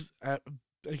 Because he's, I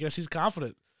guess he's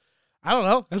confident. I don't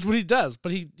know. That's what he does.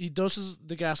 But he doses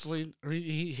the gasoline, or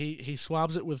he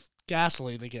swabs it with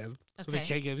gasoline again, so they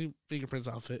can't get any fingerprints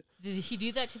off it. Did he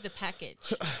do that to the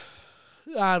package?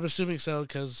 I'm assuming so,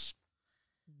 because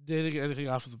they didn't get anything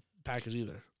off of the package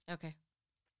either. Okay.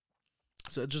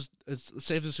 So it's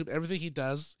safe to assume everything he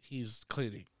does, he's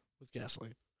cleaning with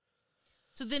gasoline.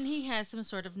 So then he has some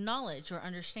sort of knowledge or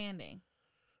understanding.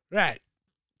 Right.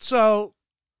 So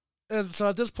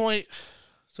at this point,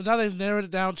 so now they've narrowed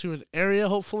it down to an area,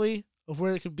 hopefully, of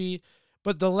where it could be.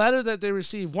 But the letter that they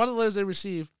receive, one of the letters they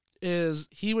receive, is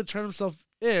he would turn himself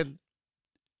in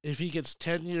if he gets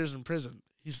 10 years in prison.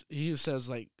 He says,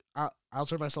 I'll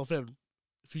turn myself in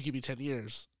if you give me 10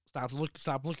 years. Stop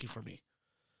looking for me.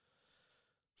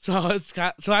 So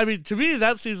to me,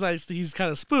 that seems like he's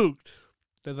kind of spooked.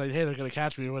 They're like, hey, they're going to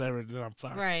catch me or whatever, and then I'm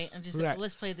fine. Right. I'm just like,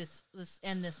 let's play this, let's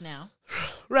end this now.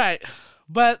 Right.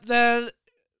 But then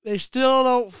they still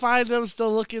don't find him,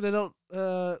 still looking. They don't,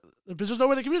 there's no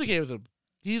way to communicate with him.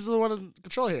 He's the one in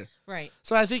control here. Right.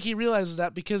 So I think he realizes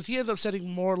that because he ends up sending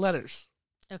more letters.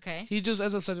 Okay. He just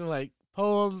ends up sending like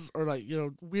poems or like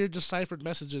weird deciphered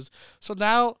messages. So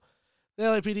now the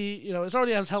LAPD, it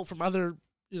already has help from other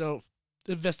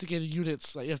investigative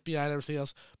units like FBI and everything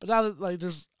else. But now that like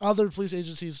there's other police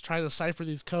agencies trying to cipher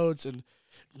these codes and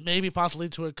maybe possibly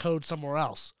to a code somewhere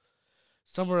else.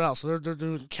 Somewhere else. They're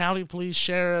doing county police,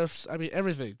 sheriffs, I mean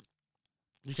everything.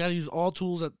 You gotta use all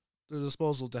tools at their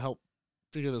disposal to help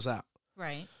figure this out.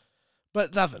 Right.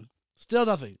 But nothing. Still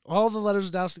nothing. All the letters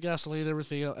are doused in gasoline and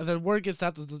everything else. And then word gets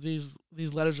out that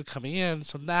these letters are coming in.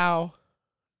 So now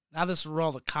this is where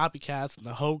all the copycats and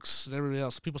the hoax and everything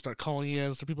else. People start calling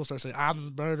in. So people start saying,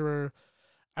 I'm the murderer.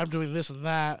 I'm doing this and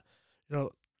that.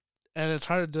 And it's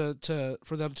hard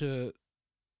for them to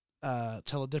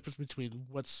tell the difference between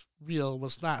what's real and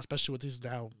what's not, especially with these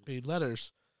now made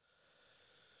letters.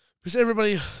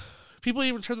 Because people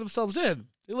even turn themselves in.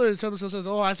 They literally turn themselves in,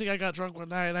 I think I got drunk one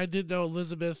night and I did know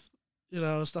Elizabeth,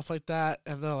 stuff like that.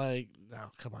 And they're like,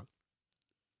 no, come on.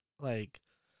 Like,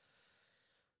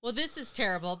 well, this is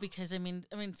terrible because I mean,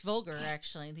 it's vulgar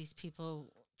actually. These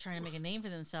people trying to make a name for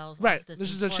themselves. Right.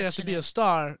 This is their chance to be a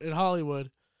star in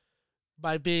Hollywood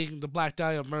by being the Black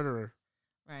Dahlia murderer.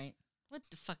 Right. What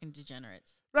the fucking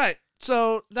degenerates. Right.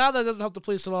 So now that doesn't help the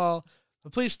police at all. The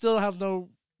police still have no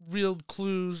real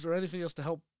clues or anything else to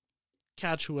help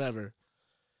catch whoever.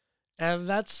 And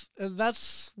that's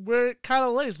where it kind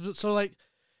of lays. So like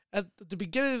at the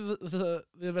beginning of the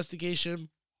investigation,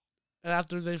 and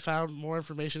after they found more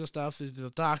information and stuff,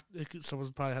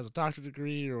 someone probably has a doctorate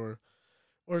degree or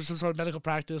some sort of medical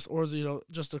practice, or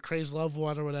just a crazed loved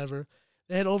one or whatever.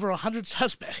 They had over 100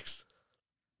 suspects.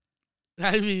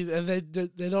 I mean, and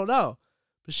they don't know.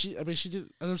 But she did.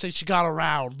 I don't say she got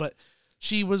around, but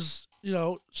she was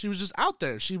she was just out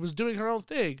there. She was doing her own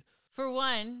thing. For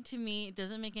one, to me, it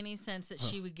doesn't make any sense that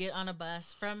she would get on a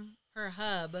bus from her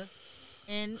hub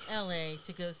in L.A.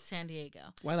 to go to San Diego.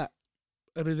 Why not?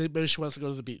 I mean, maybe she wants to go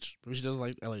to the beach. Maybe she doesn't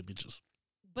like L.A. beaches.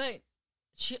 But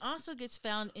she also gets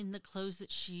found in the clothes that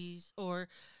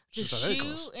the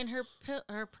shoe in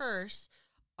her purse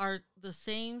are the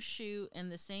same shoe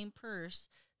and the same purse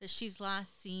that she's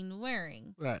last seen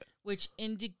wearing. Right. Which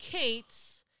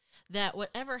indicates that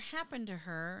whatever happened to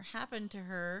her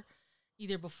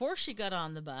either before she got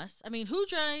on the bus. I mean, who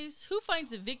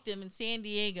finds a victim in San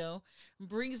Diego and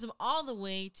brings them all the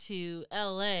way to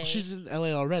L.A.? Well, she's in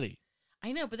L.A. already.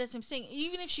 I know, but that's what I'm saying.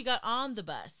 Even if she got on the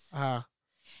bus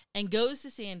and goes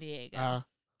to San Diego,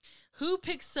 who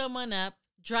picks someone up,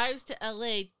 drives to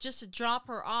L.A. just to drop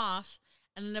her off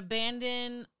in an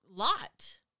abandoned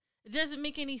lot? It doesn't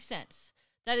make any sense.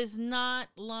 That is not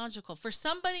logical. For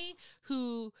somebody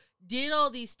who did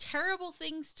all these terrible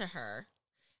things to her,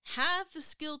 have the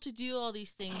skill to do all these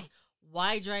things,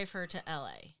 why drive her to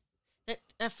L.A.?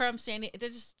 That from San Diego,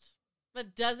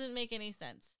 that doesn't make any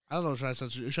sense. I don't know what you're trying to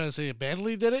say. You're trying to say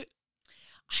Bandley did it?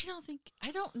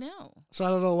 I don't know. So I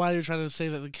don't know why you're trying to say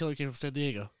that the killer came from San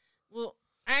Diego. Well,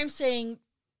 I'm saying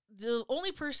the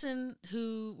only person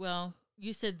who,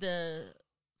 you said the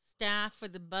staff for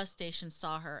the bus station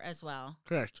saw her as well.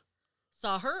 Correct.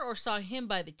 Saw her or saw him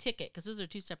buy the ticket? Because those are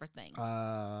two separate things.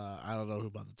 I don't know who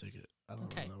bought the ticket. I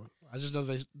don't know that one. I just know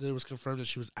that it was confirmed that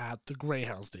she was at the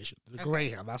Greyhound station. The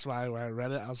Greyhound. That's why when I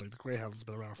read it, I was like, the Greyhound's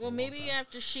been around for a long time. Well, maybe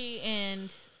after she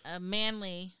and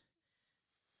Manley,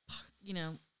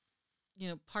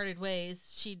 parted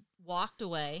ways, she walked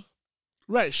away.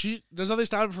 Right. There's nothing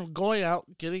stopping her from going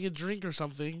out, getting a drink or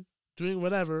something, doing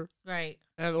whatever. Right.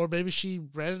 Or maybe she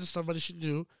ran into somebody she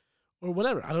knew, or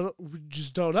whatever. I don't know. We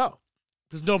just don't know.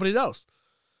 Because nobody knows.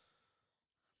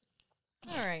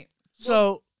 All right.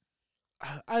 So,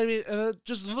 I mean,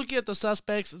 just looking at the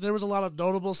suspects, there was a lot of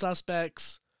notable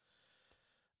suspects.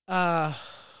 And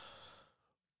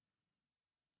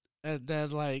then,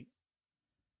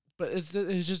 but it's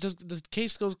just the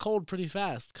case goes cold pretty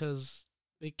fast because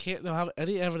they don't have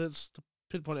any evidence to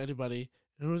pinpoint anybody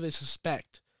and who they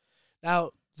suspect.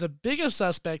 Now, the biggest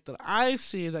suspect that I've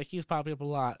seen that keeps popping up a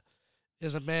lot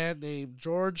is a man named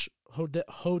George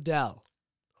Hodel.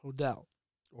 Or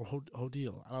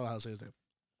Hodel. I don't know how to say his name.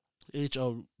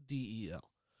 Hodel.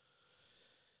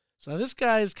 So this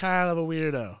guy is kind of a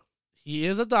weirdo. He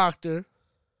is a doctor,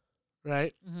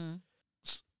 right? Mm-hmm.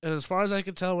 And as far as I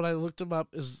can tell when I looked him up,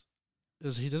 is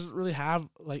he doesn't really have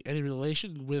any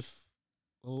relation with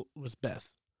Beth.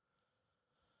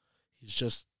 He's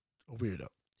just a weirdo.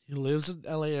 He lives in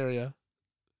LA area.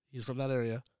 He's from that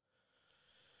area.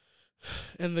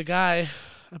 And the guy,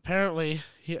 apparently,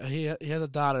 he has a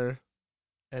daughter,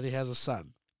 and he has a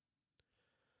son.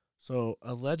 So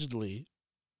allegedly,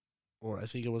 or I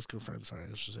think it was confirmed. Sorry,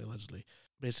 I should say allegedly.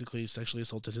 Basically, sexually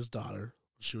assaulted his daughter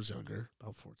when she was younger,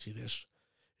 about 14-ish.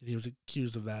 and he was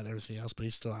accused of that and everything else, but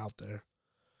he's still out there.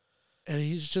 And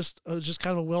he's just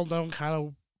kind of a well-known,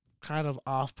 kind of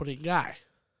off-putting guy.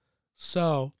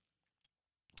 So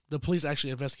the police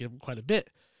actually investigate him quite a bit,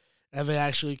 and they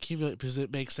actually accumulate because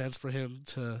it makes sense for him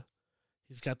to.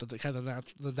 He's got the kind of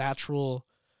the natural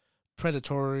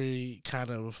predatory kind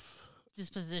of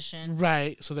disposition,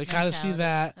 right? So they kind of see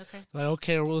that. Okay. Like,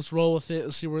 okay, well, let's roll with it.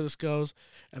 Let's see where this goes.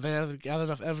 And they gather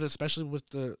enough evidence, especially with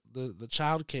the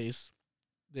child case.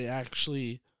 They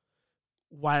actually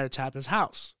wiretap his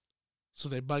house. So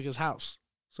they bug his house.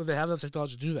 So they have the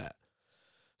technology to do that.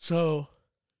 So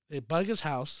they bug his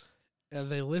house, and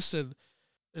they listen.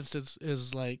 Instance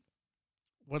is like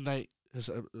one night.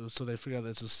 So they figure out that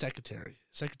it's his secretary.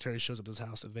 Secretary shows up at his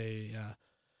house, and they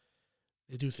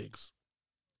do things.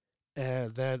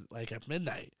 And then, like at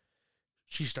midnight,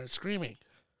 she starts screaming,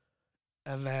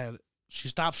 and then she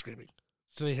stops screaming.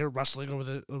 So they hear rustling over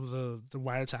the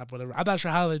wiretap, whatever. I'm not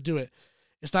sure how they do it.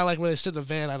 It's not like when they sit in a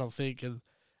van, I don't think, and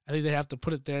I think they have to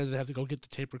put it there, and they have to go get the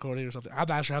tape recording or something. I'm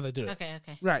not sure how they do it. Okay.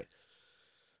 Right.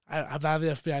 I'm not the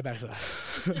FBI back to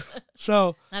that.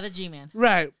 So not a G-man.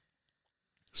 Right.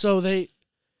 So they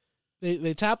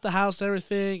tap the house,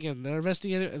 everything, and they're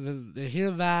investigating it, and then they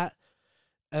hear that,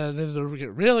 and then they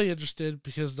get really interested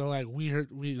because they're like, we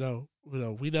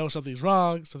know something's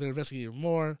wrong, so they're investigating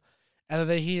more, and then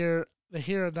they hear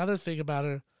another thing about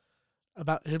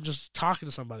him just talking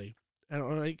to somebody, and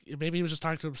or like maybe he was just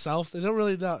talking to himself. They don't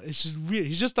really know. It's just weird.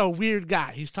 He's just a weird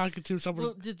guy. He's talking to someone.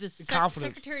 Well, did the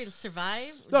secretary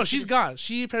survive? No, she's gone.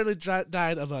 She apparently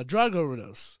died of a drug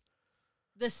overdose.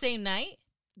 The same night?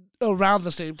 Around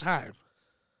the same time.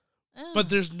 Oh. But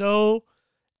there's no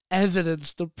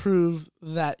evidence to prove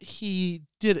that he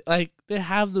did it. Like, they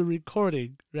have the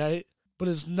recording, right? But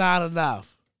it's not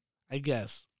enough, I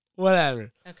guess.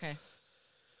 Whatever. Okay.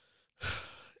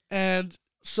 And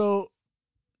so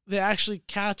they actually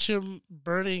catch him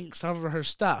burning some of her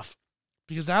stuff.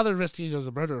 Because now they're investigating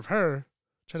the murder of her,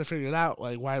 trying to figure it out,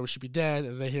 like, why would she be dead?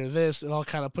 And they hear this, it all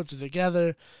kind of puts it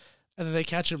together. And then they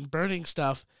catch him burning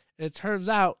stuff. And it turns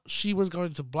out she was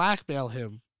going to blackmail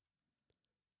him.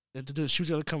 And to do it, she was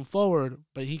going to come forward,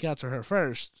 but he got to her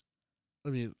first. I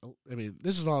mean,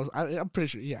 this is all. I'm pretty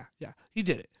sure. Yeah, he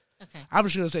did it. Okay. I'm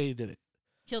just going to say he did it.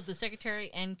 Killed the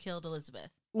secretary and killed Elizabeth.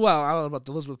 Well, I don't know about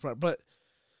the Elizabeth part, but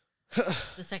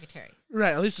the secretary.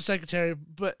 Right, at least the secretary,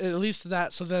 but at least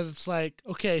that. So then it's like,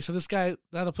 okay, so this guy.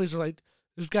 Now the police are like,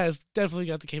 this guy has definitely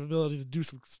got the capability to do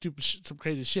some stupid, some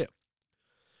crazy shit.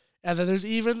 And then there's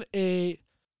even a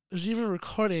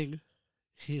recording.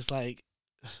 He's like.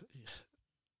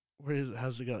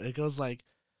 How's it go? It goes like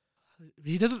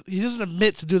he doesn't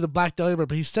admit to do the Black Dahlia murder,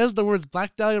 but he says the words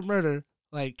Black Dahlia murder,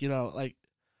 like, like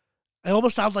it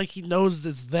almost sounds like he knows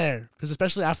it's there, because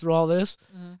especially after all this,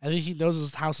 I think he knows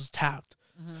his house is tapped.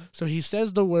 So he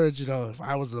says the words, if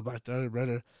I was the Black Dahlia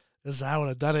murder, this is how I would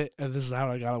have done it, and this is how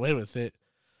I got away with it.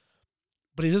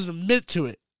 But he doesn't admit to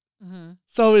it.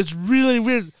 So it's really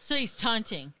weird. So he's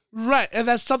taunting. Right, and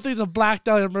that's something the Black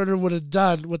Dahlia murder would have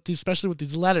done with especially with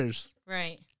these letters.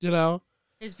 Right.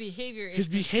 His behavior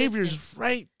is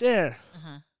right there.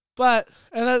 But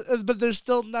there's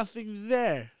still nothing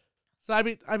there. So I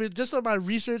mean, just on my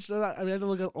research, I didn't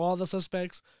look at all the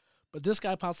suspects, but this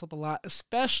guy pops up a lot,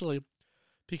 especially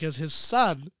because his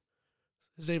son,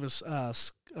 his name is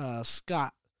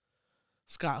Scott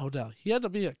Hodel. He had to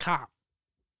be a cop.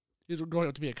 He was growing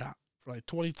up to be a cop for like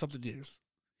 20-something years.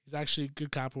 He's actually a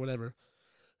good cop or whatever.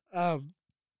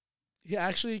 He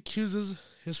actually accuses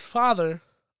his father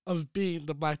of being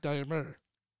the Black Dahlia murder.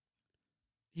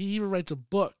 He even writes a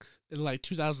book in like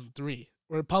 2003,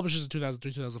 or it publishes in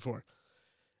 2003, 2004.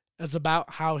 It's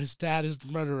about how his dad is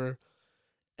the murderer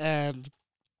and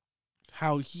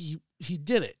how he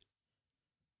did it,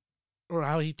 or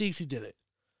how he thinks he did it.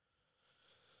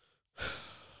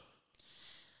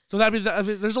 So that means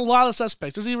there's a lot of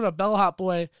suspects. There's even a bellhop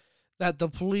boy that the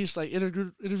police like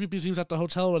interviewed because he was at the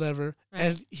hotel or whatever, right.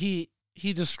 And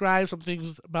he described some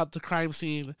things about the crime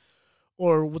scene,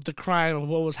 or with the crime, of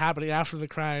what was happening after the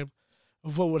crime,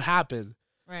 of what would happen.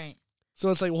 Right. So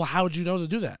it's like, well, how would you know to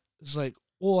do that? It's like,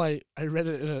 well, I read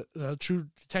it in a true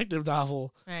detective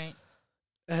novel. Right.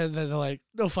 And then they're like,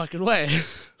 no fucking way.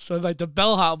 So like the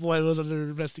bellhop boy was under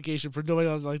investigation for doing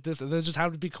something like this, and then it just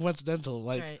happened to be coincidental.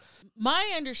 Like, right.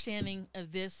 My understanding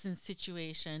of this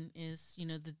situation is,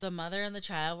 the mother and the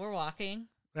child were walking.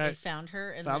 Right. They found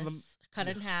her and cut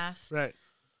in half. Right.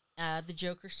 The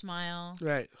Joker smile.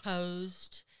 Right.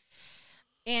 Posed.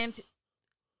 And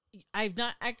I've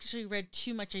not actually read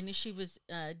too much. I knew she was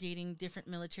dating different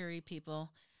military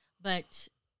people, but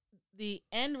the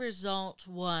end result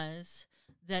was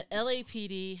that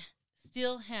LAPD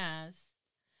still has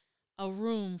a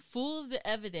room full of the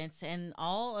evidence and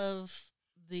all of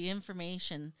the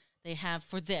information they have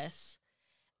for this,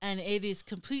 and it is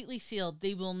completely sealed.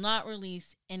 They will not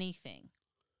release anything,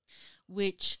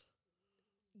 which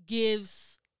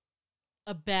gives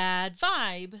a bad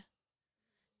vibe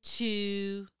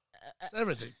to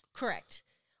everything. Correct.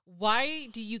 Why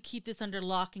do you keep this under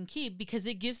lock and key? Because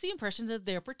it gives the impression that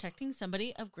they're protecting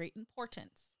somebody of great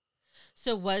importance.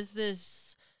 So was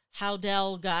this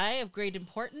Howdell guy of great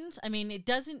importance? I mean, it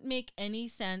doesn't make any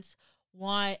sense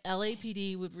why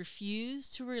LAPD would refuse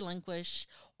to relinquish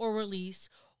or release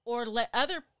or let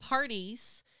other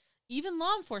parties, even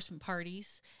law enforcement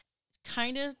parties,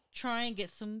 kind of try and get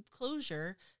some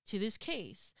closure to this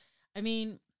case. I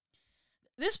mean,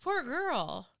 this poor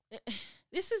girl,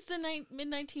 this is the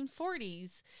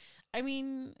mid-1940s. I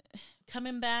mean,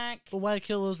 coming back. But why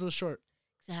kill Elizabeth Short?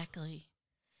 Exactly.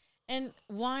 And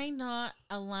why not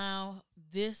allow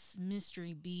this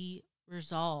mystery be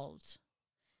resolved?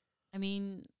 I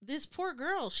mean, this poor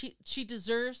girl, she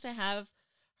deserves to have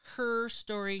her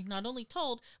story not only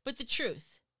told, but the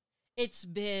truth. It's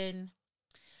been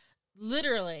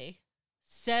literally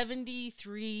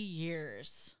 73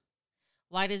 years.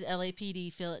 Why does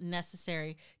LAPD feel it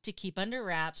necessary to keep under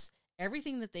wraps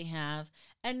everything that they have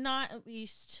and not at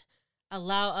least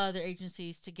allow other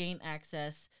agencies to gain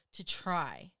access to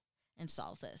try and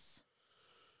solve this?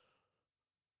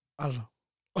 I don't know.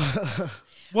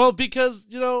 Well, because,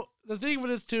 the thing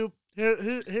with this too,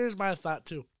 here's my thought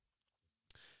too,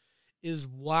 is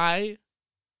why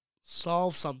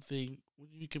solve something when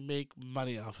you can make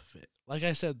money off of it? Like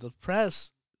I said, the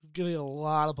press is getting a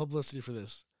lot of publicity for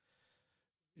this.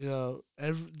 The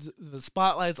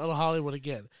spotlight's on Hollywood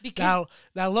again.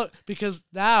 Because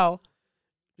now,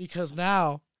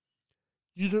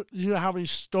 you know how many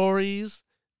stories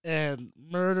and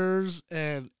murders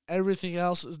and everything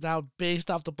else is now based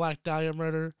off the Black Dahlia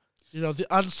murder. The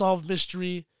unsolved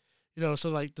mystery. So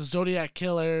like the Zodiac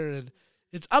Killer, and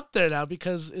it's up there now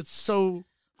because it's so.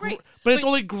 Right. But it's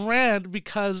only grand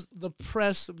because the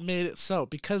press made it so,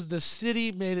 because the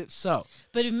city made it so.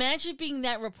 But imagine being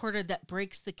that reporter that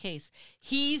breaks the case.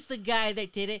 He's the guy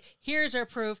that did it. Here's our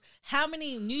proof. How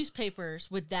many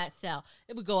newspapers would that sell?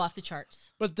 It would go off the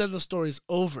charts. But then the story's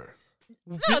over.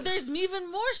 No, there's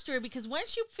even more story, because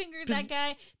once you finger that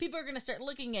guy, people are going to start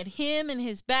looking at him and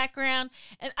his background.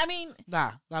 And I mean...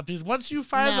 Nah, because once you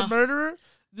find the murderer...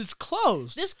 It's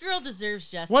closed. This girl deserves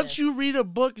justice. Once you read a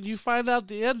book and you find out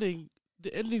the ending,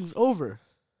 the ending's over.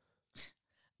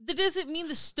 That doesn't mean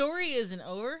the story isn't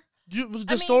over.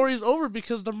 The story's over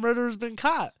because the murderer's been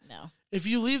caught. No. If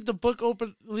you leave the book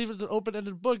open, leave it an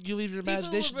open-ended book, you leave your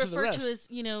imagination to the rest. People would refer to as,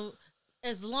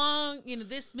 as long,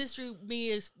 this mystery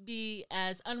may be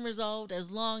as unresolved as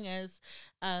long as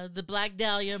the Black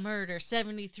Dahlia murder,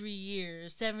 73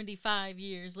 years, 75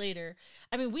 years later.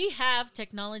 I mean, we have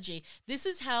technology. This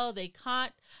is how they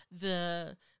caught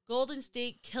the Golden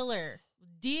State Killer.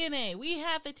 DNA. We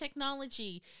have the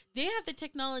technology. They have the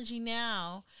technology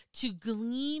now to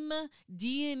glean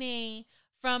DNA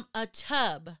from a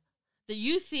tub that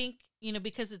you think,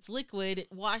 because it's liquid,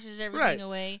 it washes everything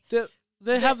away.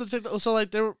 They have the technology. So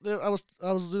like I was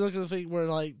looking at the thing where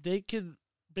like they can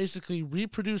basically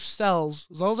reproduce cells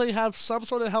as long as they have some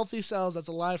sort of healthy cells that's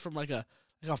alive from like a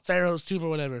pharaoh's tomb or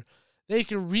whatever. They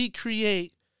can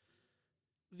recreate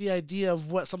the idea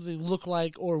of what something looked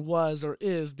like or was or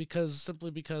is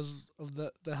simply because of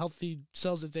the healthy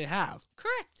cells that they have.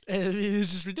 Correct. And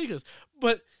it's just ridiculous.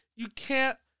 But you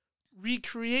can't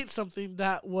recreate something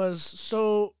that was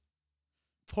so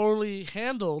poorly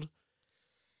handled.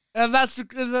 And that's a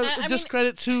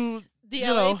discredit to the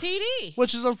LAPD.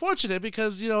 Which is unfortunate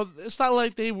because, it's not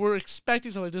like they were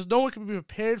expecting something like this. No one can be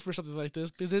prepared for something like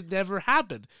this because it never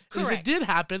happened. Correct. And if it did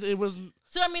happen, it wasn't.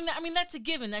 So, I mean, that's a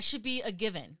given. That should be a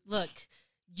given. Look,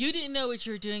 you didn't know what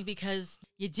you were doing because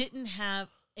you didn't have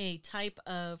a type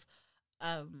of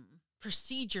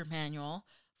procedure manual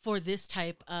for this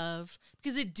type of,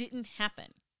 because it didn't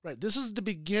happen. Right. This is the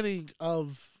beginning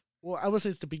of, well, I would say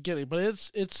it's the beginning, but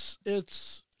it's the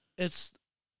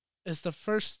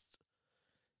first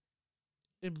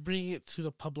in bringing it to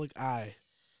the public eye.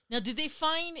 Now, did they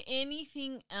find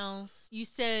anything else? You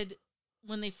said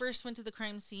when they first went to the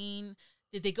crime scene,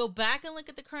 did they go back and look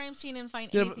at the crime scene and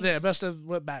find anything? They must have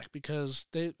went back because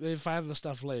they find the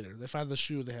stuff later. They find the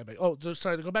shoe they had back. Oh,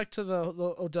 sorry, to go back to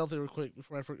the Odell thing real quick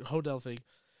before I forget Hodel thing.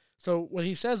 So what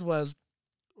he says was,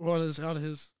 on his one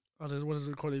of his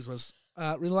recordings was,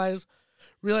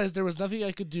 realized there was nothing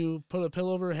I could do, put a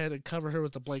pillow over her head and cover her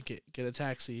with a blanket, get a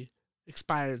taxi.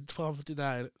 Expired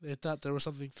 12:59. They thought there was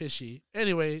something fishy.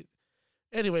 Anyway,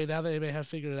 now they may have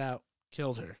figured it out.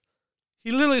 killed her.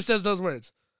 He literally says those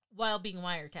words. While being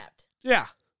wiretapped. Yeah,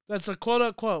 that's a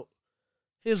quote-unquote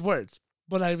his words.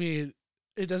 But, I mean,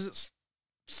 it doesn't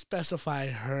specify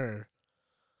her.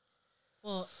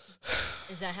 Well,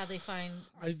 is that how they find...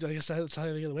 I guess that's how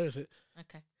they get away with it.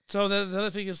 Okay. So the other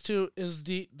thing is, too, is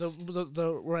the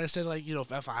where I said, like,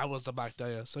 if I was the Black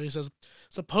Dahlia. So he says,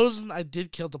 supposing I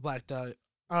did kill the Black Dahlia,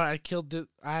 or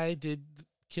I did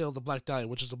kill the Black Dahlia,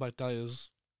 which is the Black Dahlia's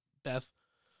Beth.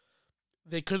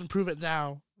 They couldn't prove it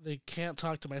now. They can't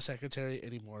talk to my secretary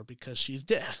anymore because she's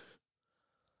dead.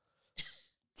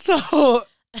 So,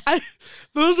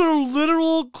 those are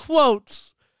literal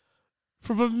quotes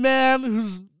from a man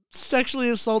who's sexually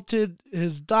assaulted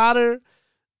his daughter,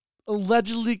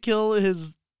 allegedly killed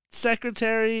his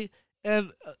secretary,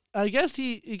 and I guess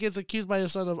he gets accused by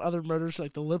his son of other murders,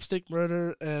 like the lipstick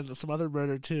murder and some other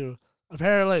murder too.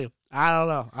 Apparently. I don't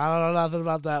know. I don't know nothing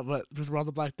about that, but because we're on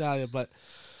the Black Dahlia, but...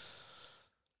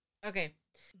 Okay.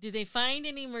 Do they find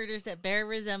any murders that bear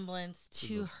resemblance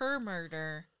to her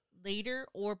murder later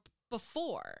or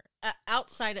before,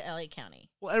 outside of LA County?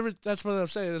 Well, that's what I'm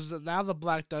saying, is that now the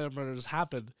Black Dahlia murders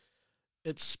happened,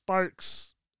 it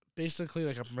sparks basically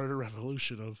like a murder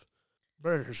revolution of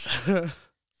murders.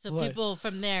 So people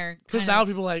from there... Because now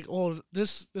people are like, oh,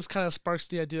 this kind of sparks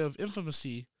the idea of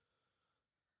infamy.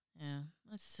 Yeah.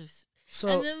 That's just... So,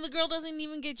 and then the girl doesn't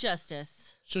even get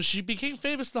justice. So she became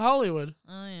famous to Hollywood.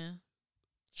 Oh, yeah.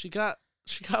 She got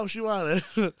what she wanted.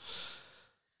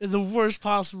 In the worst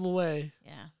possible way.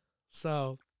 Yeah.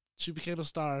 So she became a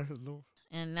star.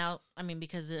 And now, I mean,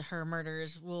 because her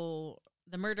murders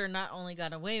the murder not only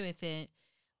got away with it,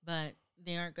 but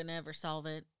they aren't going to ever solve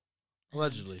it.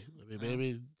 Allegedly. I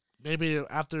mean, maybe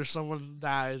after someone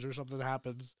dies or something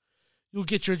happens, you'll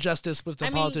get your justice with the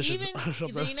politicians.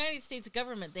 Even the United States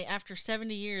government, after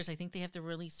 70 years, I think they have to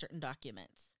release certain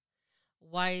documents.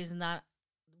 Why is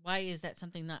that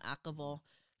something not applicable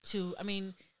to? I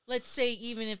mean, let's say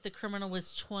even if the criminal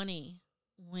was 20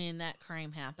 when that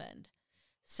crime happened,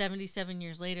 77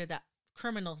 years later, that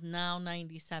criminal's now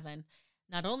 97.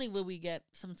 Not only will we get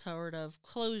some sort of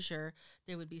closure,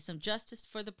 there would be some justice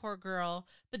for the poor girl,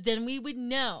 but then we would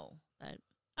know. But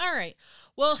all right.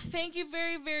 Well, thank you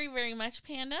very, very, very much,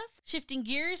 Panda. Shifting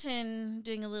gears and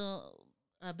doing a little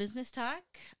business talk,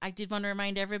 I did want to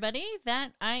remind everybody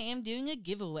that I am doing a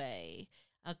giveaway,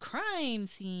 a crime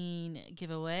scene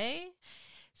giveaway.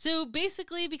 So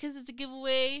basically, because it's a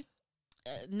giveaway,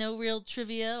 no real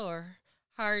trivia or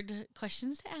hard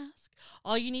questions to ask.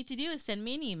 All you need to do is send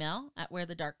me an email at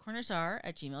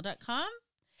wherethedarkcornersare@gmail.com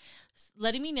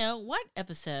letting me know what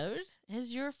episode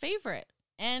is your favorite.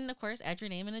 And, of course, add your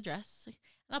name and address. And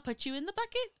I'll put you in the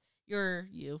bucket.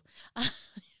 You.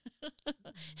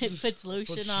 It puts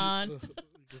lotion on.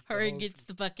 Or it gets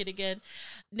the bucket again.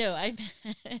 No, I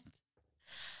meant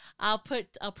I'll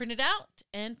print it out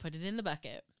and put it in the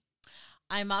bucket.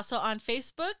 I'm also on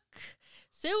Facebook.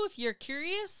 So if you're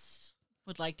curious,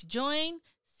 would like to join,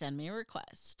 send me a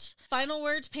request. Final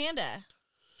words, Panda.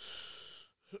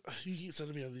 You keep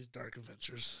sending me on these dark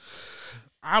adventures.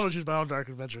 I'm going to choose my own dark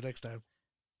adventure next time.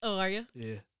 Oh, are you?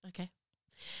 Yeah. Okay.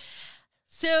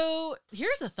 So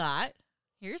here's a thought.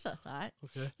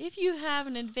 Okay. If you have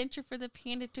an adventure for the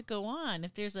panda to go on,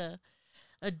 if there's a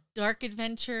dark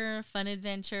adventure, fun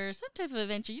adventure, some type of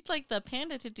adventure you'd like the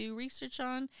panda to do research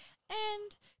on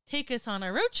and take us on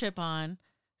a road trip on,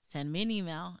 send me an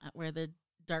email at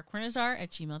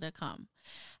wherethedarkcornersare@gmail.com.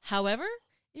 However,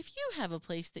 if you have a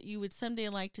place that you would someday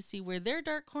like to see where their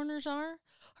dark corners are,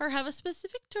 or have a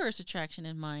specific tourist attraction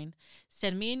in mind,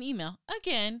 send me an email,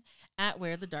 again, at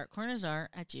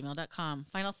wherethedarkcornersare@gmail.com.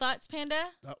 Final thoughts,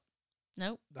 Panda?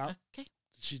 Nope. Okay.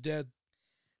 She's dead.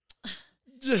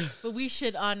 But we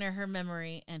should honor her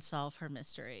memory and solve her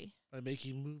mystery. By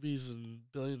making movies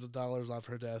and billions of dollars off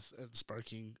her death and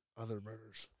sparking other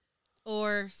murders.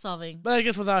 Or solving. But I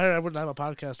guess without her, I wouldn't have a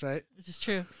podcast, right? This is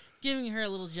true. Giving her a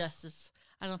little justice.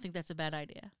 I don't think that's a bad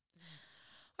idea.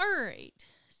 All right.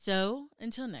 So,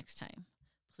 until next time,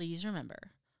 please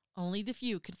remember, only the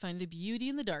few can find the beauty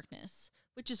in the darkness,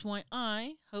 which is why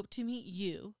I hope to meet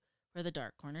you where the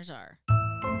dark corners are.